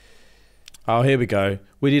 Oh, here we go.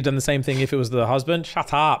 Would you have done the same thing if it was the husband?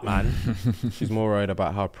 Shut up, man. She's more worried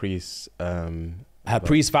about how priests... her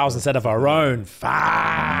priest vows instead of her own.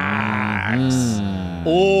 Facts.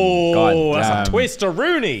 Oh, that's a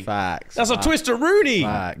twister-rooney. Facts. That's a twister-rooney.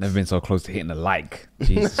 Never been so close to hitting a like.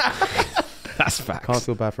 Jesus. That's facts. Can't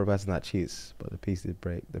feel bad for a person that cheats, but the priest did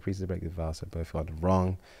break the vow, so both are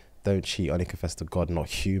wrong. Don't cheat, only confess to God, not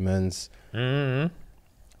humans.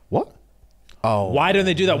 What? Oh, why don't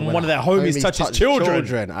they do that when one of their homies touches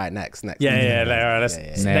children? All right, next. Next seggy.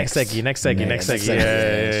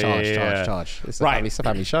 Charge. It's a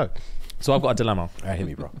family show. So I've got a dilemma. All right, hit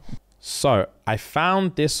me, bro. So I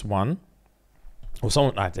found this one.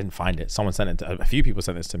 Well, I didn't find it. Someone sent it. A few people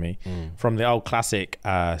sent this to me from the old classic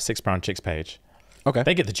 6 Brown Chicks page. Okay.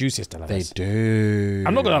 They get the juiciest dilemmas. They do.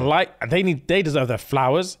 I'm not gonna lie. They deserve their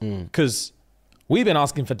flowers because we've been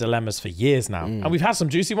asking for dilemmas for years now, and we've had some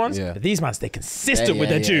juicy ones. Yeah. But these man stay consistent with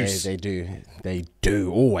their juice. They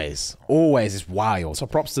do. Always. It's wild. So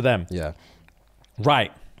props to them. Yeah.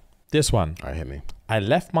 Right. This one. All right, hit me. I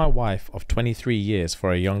left my wife of 23 years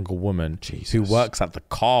for a younger woman who works at the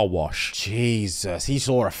car wash. Jesus, he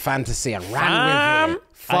saw a fantasy and ran with it.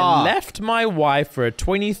 I left my wife for a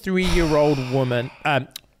 23-year-old woman.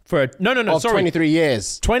 Sorry. 23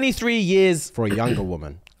 years. 23 years. For a younger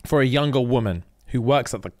woman. For a younger woman who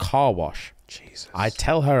works at the car wash. Jesus. I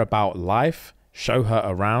tell her about life, show her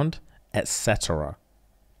around, etc.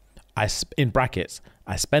 In brackets,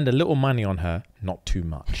 I spend a little money on her, not too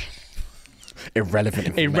much. Irrelevant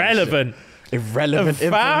information. Irrelevant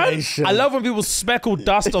information. I love when people speckle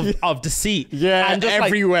dust of deceit. Yeah, and just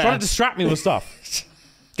everywhere. Like, trying to distract me with stuff.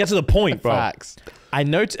 Get to the point, bro. Facts. I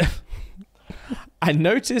noticed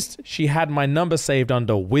she had my number saved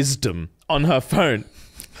under wisdom on her phone.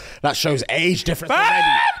 That shows age difference already.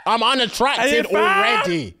 I'm unattracted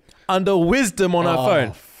already. Under wisdom on her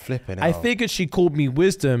phone. Flipping I figured she called me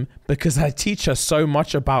wisdom because I teach her so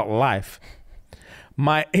much about life.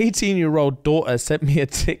 My 18-year-old daughter sent me a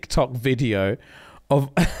TikTok video of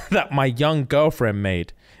that my young girlfriend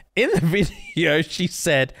made. In the video, she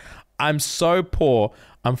said, I'm so poor,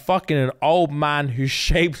 I'm fucking an old man who's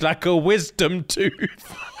shaped like a wisdom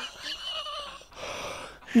tooth.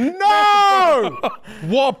 No!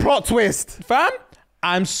 What a plot twist. Fam,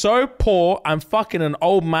 I'm so poor, I'm fucking an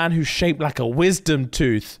old man who's shaped like a wisdom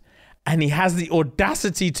tooth. And he has the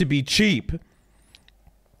audacity to be cheap.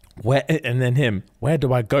 And then him, where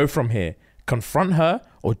do I go from here? Confront her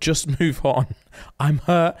or just move on? I'm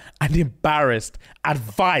hurt and embarrassed.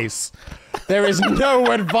 Advice. There is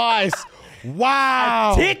no advice.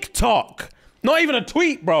 Wow. TikTok. Not even a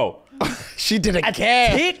tweet, bro. She didn't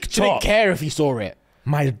care. TikTok. She didn't care if he saw it.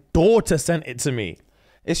 My daughter sent it to me.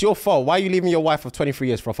 It's your fault. Why are you leaving your wife of 23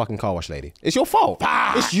 years for a fucking car wash lady? It's your fault.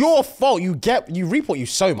 It's your fault. You reap what you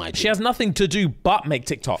sow, my dude. She has nothing to do but make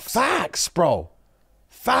TikToks. Facts, bro.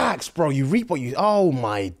 Facts, bro. You reap what you... Oh,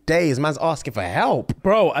 my days. Man's asking for help.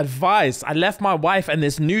 Bro, advice. I left my wife and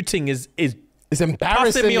this new thing is it's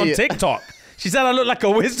embarrassing me on TikTok. She said I look like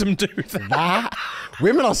a wisdom tooth. That?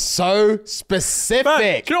 Women are so specific.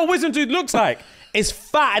 Man, do you know what wisdom tooth looks like? It's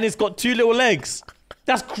fat and it's got 2 little legs.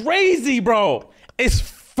 That's crazy, bro. It's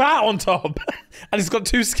fat on top and it's got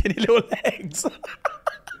 2 skinny little legs.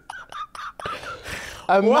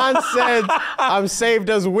 A man said, I'm saved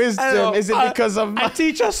as wisdom. Is it because of... I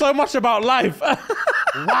teach her so much about life.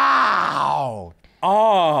 Wow.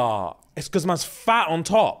 It's because man's fat on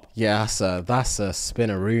top. Yeah, that's a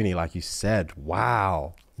spinneroonie, like you said.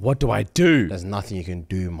 Wow. What do I do? There's nothing you can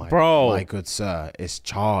do, my good sir. It's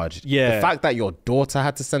charged. Yeah. The fact that your daughter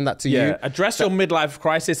had to send that to you. Address your midlife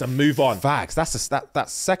crisis and move on. Facts.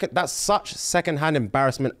 That's such secondhand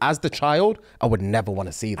embarrassment. As the child, I would never want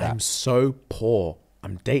to see that. I'm so poor.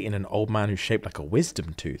 I'm dating an old man who's shaped like a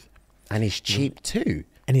wisdom tooth. And he's cheap too.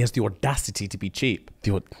 And he has the audacity to be cheap.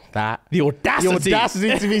 The audacity. The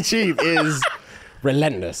audacity to be cheap is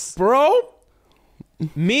relentless. Bro,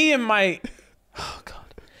 me and my... Oh,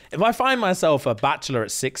 God. If I find myself a bachelor at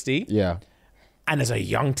 60... Yeah. And there's a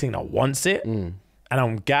young thing that wants it, and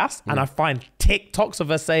I'm gassed, and I find TikToks of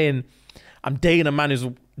her saying, I'm dating a man who's...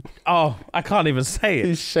 Oh, I can't even say it.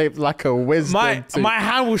 He's shaped like a wisdom tooth. My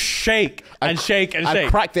hand will shake and shake and shake. I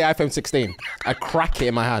cracked the iPhone 16. I crack it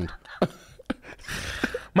in my hand.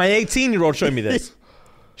 My 18-year-old showed me this.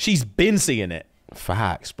 She's been seeing it.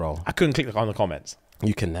 Facts, bro. I couldn't click on the comments.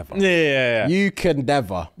 You can never. Yeah. You can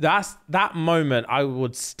never. That moment, I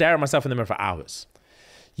would stare at myself in the mirror for hours.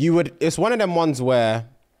 It's one of them ones where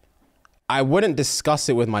I wouldn't discuss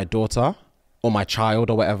it with my daughter or my child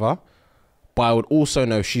or whatever, but I would also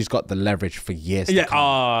know she's got the leverage for years to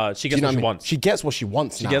come. She gets what she wants. She gets what she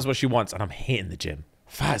wants She gets what she wants, and I'm hitting the gym.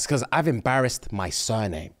 Facts, because I've embarrassed my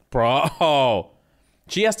surname. Bro,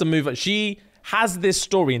 she has to move. She has this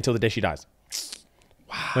story until the day she dies.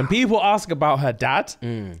 Wow. When people ask about her dad,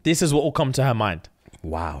 this is what will come to her mind.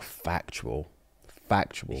 Wow, factual.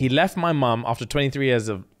 He left my mum after 23 years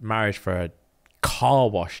of marriage for a car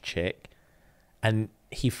wash chick, and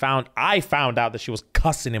I found out that she was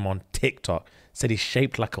cussing him on TikTok. Said he's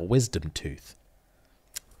shaped like a wisdom tooth.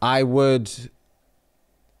 I would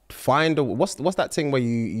find what's that thing where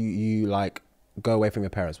you like go away from your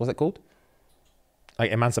parents? What's it called?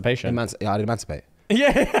 Like emancipation. I'd emancipate.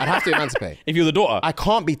 Yeah, I'd have to emancipate. If you're the daughter, I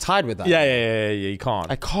can't be tied with that. Yeah. You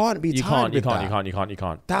can't. I can't be tied with that. You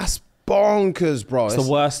can't. That's bonkers, bro. It's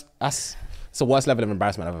the worst. It's the worst level of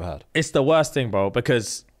embarrassment I've ever heard. It's the worst thing, bro,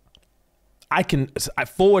 because I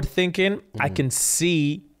forward thinking, I can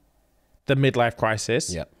see the midlife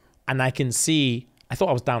crisis. Yep. And I can see, I thought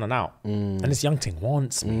I was down and out. And this young thing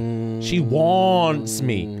wants me. She wants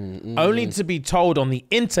me. Only to be told on the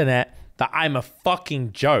internet that I'm a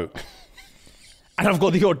fucking joke. and I've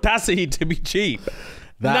got the audacity to be cheap.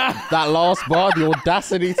 That last bar, the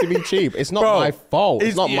audacity to be cheap. It's not my fault.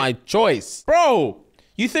 It's not my choice. Bro,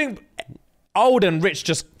 you think old and rich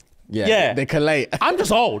just... Yeah. They collate. I'm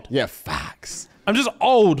just old. Yeah, facts. I'm just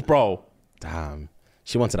old, bro. Damn.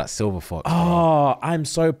 She wanted that silver fox. Oh, I'm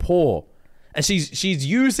so poor. And she's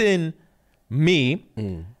using me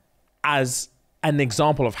as an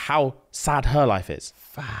example of how sad her life is.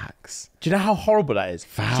 Facts. Do you know how horrible that is?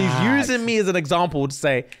 Facts. She's using me as an example to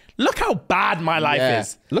say, look how bad my life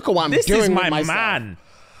is. Look at what I'm this doing is my with myself. man.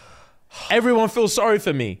 Everyone feels sorry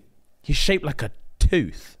for me. He's shaped like a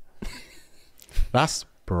tooth. That's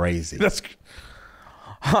crazy. That's...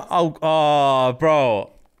 Oh,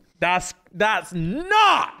 bro. That's nuts.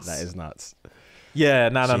 That is nuts. Yeah,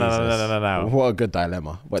 no. What a good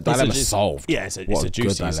dilemma. What dilemma solved. Yeah, it's a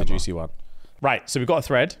juicy one. Right, so we've got a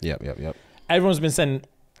thread. Yep. Everyone's been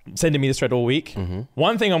sending me this thread all week.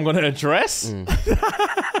 One thing I'm going to address.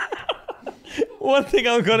 One thing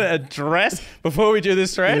I'm going to address before we do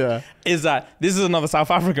this thread is that this is another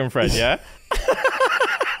South African thread, yeah?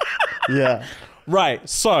 Yeah. Right,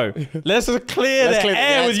 so let's just clear the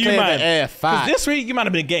air with you, man. Facts. This week, you might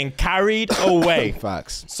have been getting carried away.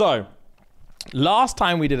 Facts. So, last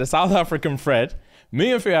time we did a South African thread,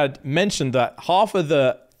 me and Fiad mentioned that half of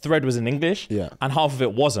the thread was in English and half of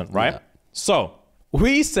it wasn't, right? Yeah. So,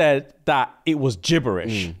 we said that it was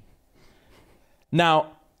gibberish. Now,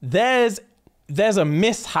 there's a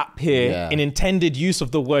mishap here in intended use of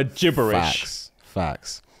the word gibberish.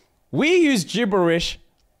 Facts. We use gibberish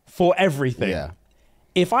for everything. Yeah.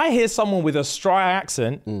 If I hear someone with a Stry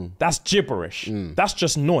accent, that's gibberish. That's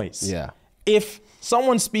just noise. Yeah. If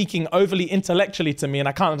someone's speaking overly intellectually to me and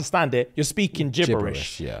I can't understand it, you're speaking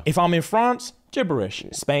gibberish. Yeah. If I'm in France, gibberish.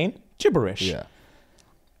 Spain, gibberish. Yeah.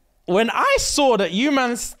 When I saw that you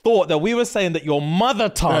man thought that we were saying that your mother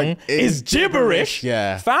tongue is gibberish,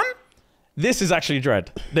 yeah. fam, this is actually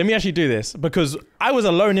dread. Let me actually do this because I was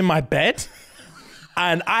alone in my bed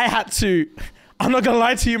and I had to, I'm not gonna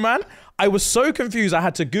lie to you, man, I was so confused I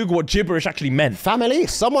had to Google what gibberish actually meant. Family,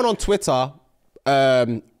 someone on Twitter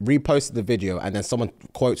reposted the video and then someone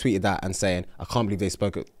quote tweeted that and saying, I can't believe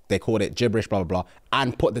they called it gibberish, blah, blah, blah,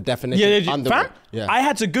 and put the definition under fam, it. Yeah. I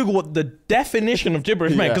had to Google what the definition of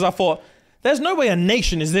gibberish meant because I thought, there's no way a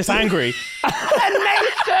nation is this angry. A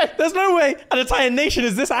nation! There's no way an entire nation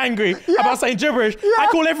is this angry about saying gibberish. I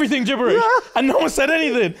call everything gibberish and no one said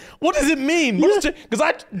anything. What does it mean?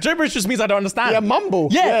 Because gibberish just means I don't understand. Yeah, mumble.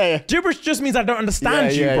 Yeah. Gibberish just means I don't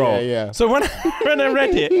understand you, bro. Yeah. So when I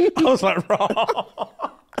read it, I was like, bro,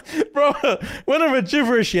 when I read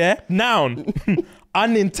gibberish, noun,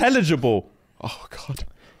 unintelligible. Oh, God.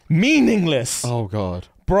 Meaningless. Oh, God.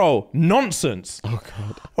 Bro, nonsense. Oh,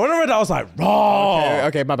 God. When I read that, I was like, raw.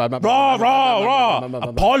 Okay, my bad. Raw.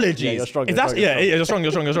 Apologies. Yeah, you're strong.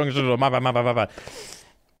 You're strong. My bad.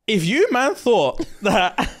 If you, man, thought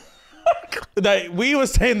that that we were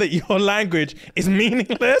saying that your language is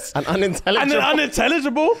meaningless and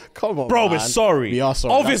unintelligible, come on, bro, man. We're sorry. We are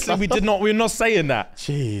sorry. Obviously, we're not saying that.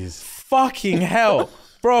 Jeez. Fucking hell.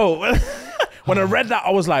 Bro, when I read that,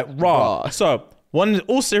 I was like, raw. So, in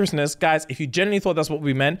all seriousness, guys, if you genuinely thought that's what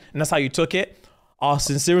we meant and that's how you took it, our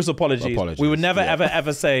sincerest apologies. We would never,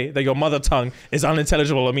 ever say that your mother tongue is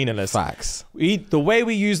unintelligible or meaningless. Facts. The way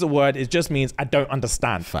we use the word, it just means I don't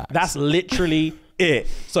understand. Facts. That's literally it.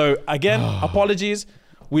 So again, apologies.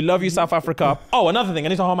 We love you, South Africa. Oh, another thing, I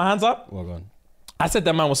need to hold my hands up. Well done. I said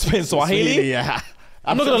that man was spitting Swahili. Yeah.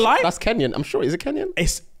 I'm not gonna lie. That's Kenyan. I'm sure. Is it Kenyan?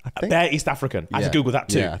 It's bare East African. I had to Google that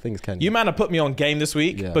too. Yeah, I think it's Kenyan. You man have put me on game this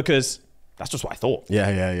week because that's just what I thought.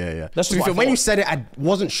 Yeah. That's just when you said it, I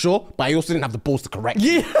wasn't sure, but I also didn't have the balls to correct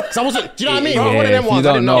you. Yeah. So I wasn't, do you know what I mean? Yeah, One of them ones.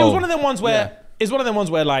 I didn't know. It was one of them ones where it's one of them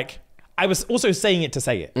ones where like I was also saying it to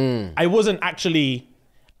say it. I wasn't actually.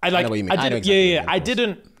 I know what you mean. I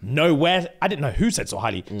didn't know who said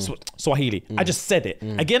Swahili. Swahili. I just said it.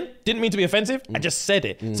 Again, didn't mean to be offensive. I just said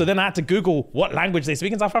it. So then I had to Google what language they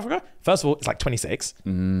speak in South Africa. First of all, it's like 26.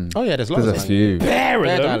 Oh yeah, there's lots of a few. Bare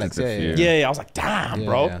dialects. Yeah. I was like, damn,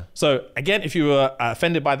 bro. Yeah. So again, if you were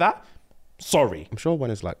offended by that, sorry. I'm sure one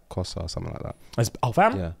is like Kosa or something like that. Oh,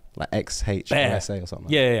 fam? Yeah, like XHSA or something.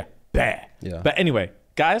 Yeah. Bear. Yeah. But anyway,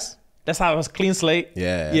 guys, let's have a clean slate.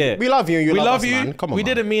 Yeah. We love you. We love you. Man. Come on, we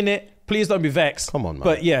didn't mean it. Please don't be vexed. Come on, man.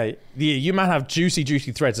 But yeah, you man have juicy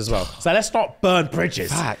threads as well. So let's not burn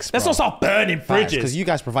bridges. Facts, let's not start burning bridges. Because you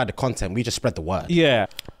guys provide the content. We just spread the word. Yeah.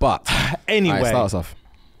 But anyway, right, start us off.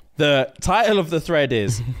 The title of the thread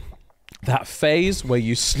is that phase where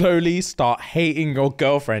you slowly start hating your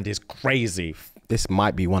girlfriend is crazy. This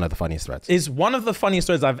might be one of the funniest threads. It's one of the funniest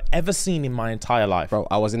threads I've ever seen in my entire life. Bro,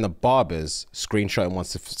 I was in the barber's screenshotting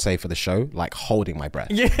once to say for the show, like holding my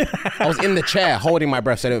breath. Yeah. I was in the chair holding my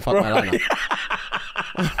breath so I didn't fuck my line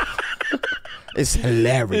up. It's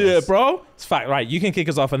hilarious. Yeah, bro. It's fact. Right, you can kick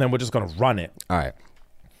us off and then we're just going to run it. All right.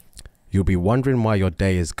 You'll be wondering why your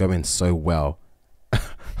day is going so well.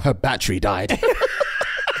 Her battery died.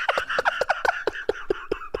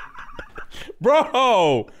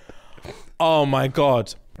 Bro. Oh my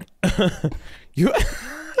God. you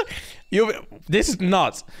this is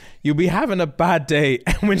nuts. You'll be having a bad day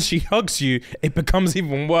and when she hugs you, it becomes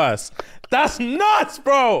even worse. That's nuts,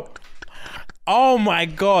 bro. Oh my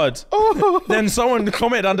God. Then someone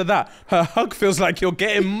commented under that, her hug feels like you're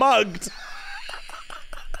getting mugged.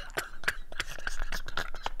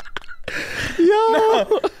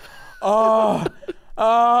 Yo. Oh.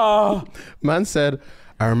 Man said,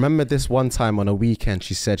 I remember this one time on a weekend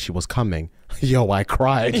she said she was coming. Yo, I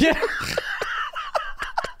cried. Yeah.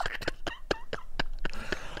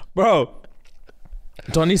 Bro,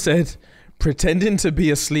 Donnie said, pretending to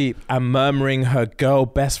be asleep and murmuring her girl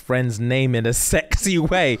best friend's name in a sexy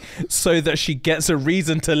way so that she gets a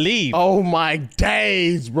reason to leave. Oh my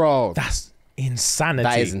days, bro. That's insanity.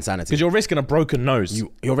 That is insanity. Because you're risking a broken nose.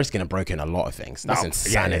 You're risking a broken a lot of things. That's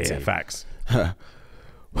insanity. Yeah, facts.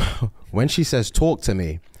 When she says, talk to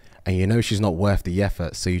me, and you know she's not worth the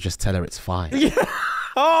effort, so you just tell her it's fine. Yeah.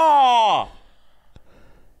 Oh,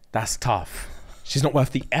 that's tough. She's not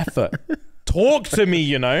worth the effort. Talk to me,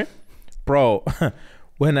 you know. Bro,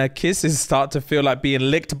 when her kisses start to feel like being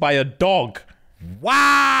licked by a dog.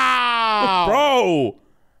 Wow. Bro.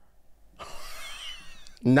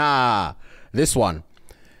 Nah. This one.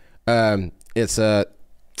 It's a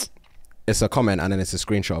comment and then it's a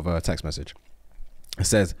screenshot of a text message. It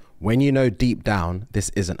says, when you know deep down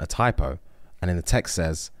this isn't a typo. And then the text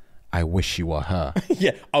says, I wish you were her.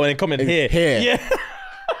 Yeah. Oh, and then comment here. Yeah.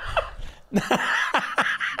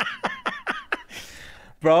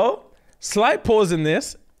 Bro, slight pause in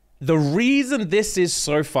this. The reason this is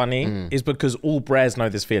so funny is because all bres know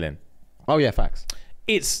this feeling. Oh yeah, facts.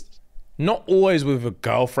 It's not always with a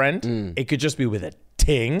girlfriend. It could just be with a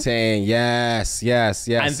ting. Ting, yes.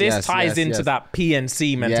 And this ties into that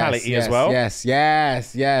PNC mentality as well. Yes.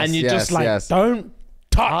 And you're just like, don't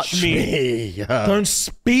touch me. Don't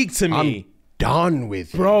speak to me. I'm done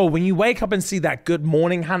with you. Bro, when you wake up and see that good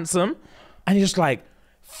morning handsome, and you're just like,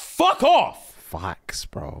 fuck off. Facts,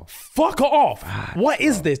 bro. Fuck off. Facts, what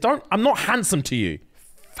is this? I'm not handsome to you.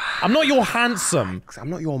 Facts. I'm not your handsome. I'm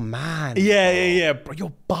not your man. Yeah. Bro,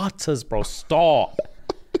 you're butters, bro. Stop.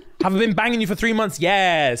 Have I been banging you for 3 months?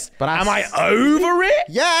 Yes. But am I over it?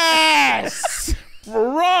 Yes.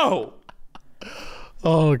 Bro.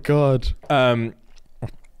 Oh, God.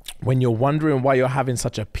 When you're wondering why you're having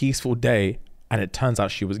such a peaceful day and it turns out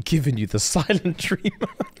she was giving you the silent treatment.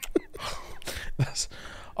 That's,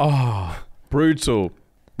 brutal.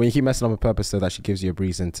 When you keep messing up on purpose so that she gives you a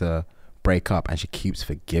reason to break up and she keeps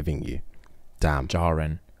forgiving you. Damn.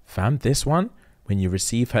 Jarring. Fam, this one, when you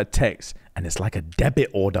receive her text and it's like a debit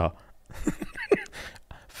order.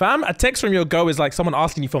 Fam, a text from your girl is like someone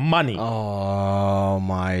asking you for money. Oh,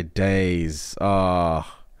 my days. You'll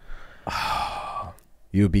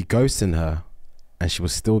be ghosting her and she will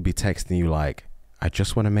still be texting you like, I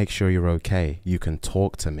just want to make sure you're okay. You can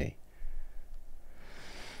talk to me.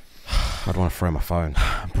 I'd want to throw my phone.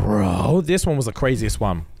 Bro, this one was the craziest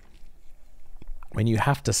one. When you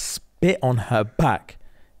have to spit on her back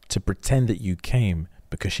to pretend that you came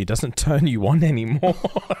because she doesn't turn you on anymore.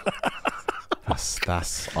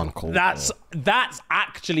 That's uncalled for. That's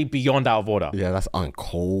actually beyond out of order. Yeah, that's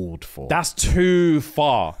uncalled for. That's too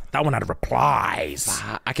far. That one had replies.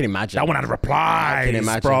 I can imagine. That one had replies, I can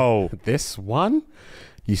imagine. bro. This one,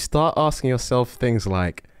 you start asking yourself things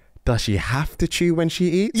like, does she have to chew when she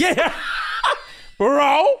eats? Yeah.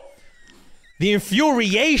 Bro. The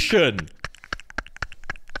infuriation.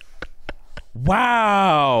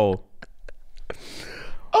 Wow.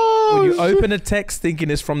 Oh, when you open a text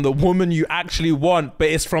thinking it's from the woman you actually want, but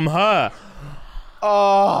it's from her.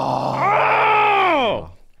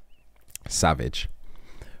 Oh. Savage.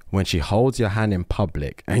 When she holds your hand in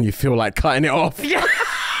public and you feel like cutting it off. Yeah.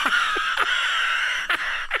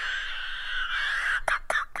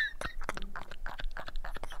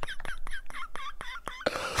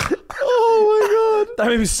 Oh my God. That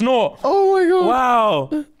made me snort. Oh my God. Wow.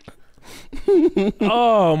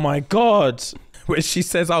 Oh my God. Where she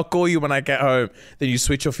says, I'll call you when I get home. Then you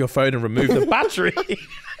switch off your phone and remove the battery.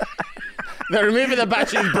 They're removing the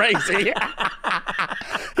battery breaking.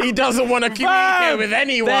 He doesn't want to communicate with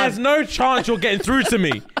anyone. There's no chance you're getting through to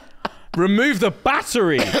me. Remove the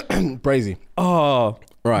battery. Brazy. Oh.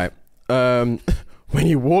 Right. When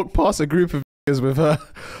you walk past a group of with her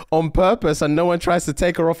on purpose and no one tries to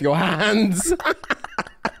take her off your hands.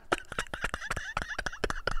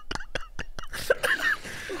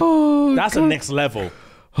 Oh, that's a next level.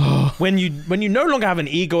 When you no longer have an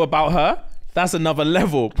ego about her, that's another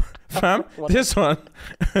level. Fam, this one,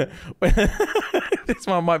 this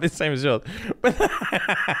one might be the same as yours.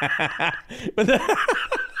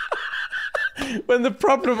 When the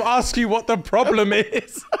problem asks you what the problem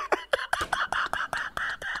is.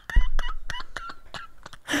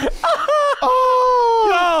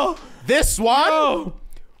 Oh, yo, this one. Yo.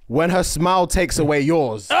 When her smile takes away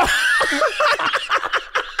yours.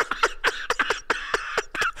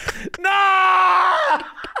 Nah,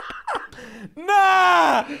 nah.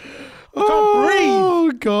 I can't breathe.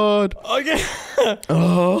 Oh God. Okay.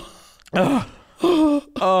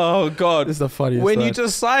 Oh God. This is the funniest. When you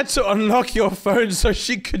decide to unlock your phone so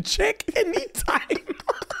she could check anytime.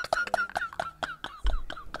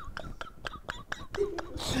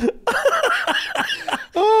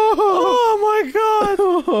 Oh my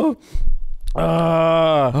God.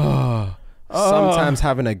 Sometimes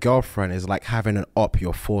having a girlfriend is like having an op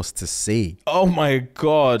you're forced to see. Oh my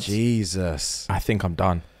God. Jesus. I think I'm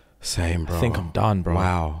done. Same, bro. I think I'm done, bro.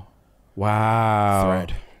 Wow.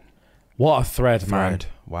 Thread. What a thread, man.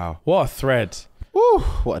 Wow. What a thread. Woo,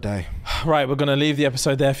 what a day. Right, we're going to leave the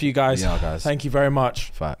episode there for you guys. Yeah, guys. Thank you very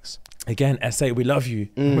much. Facts. Again, S8, we love you.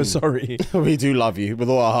 We're sorry. We do love you with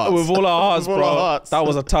all our hearts. With all our hearts, With bro. all our hearts. That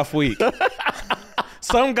was a tough week.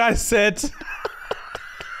 Some guy said...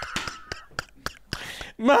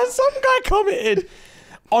 Man, some guy commented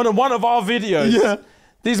on one of our videos. Yeah.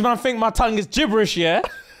 These man think my tongue is gibberish, yeah?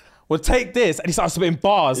 Well, take this. And he started spitting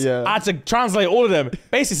bars. Yeah. I had to translate all of them.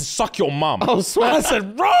 Basically, suck your mum. Oh, swear. And I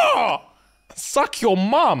said, raw! Suck your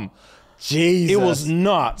mum. Jesus. It was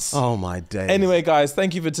nuts. Oh, my days. Anyway, guys,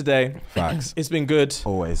 thank you for today. Facts. It's been good.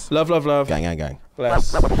 Always. Love, love, love. Gang, gang, gang.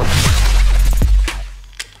 Bless.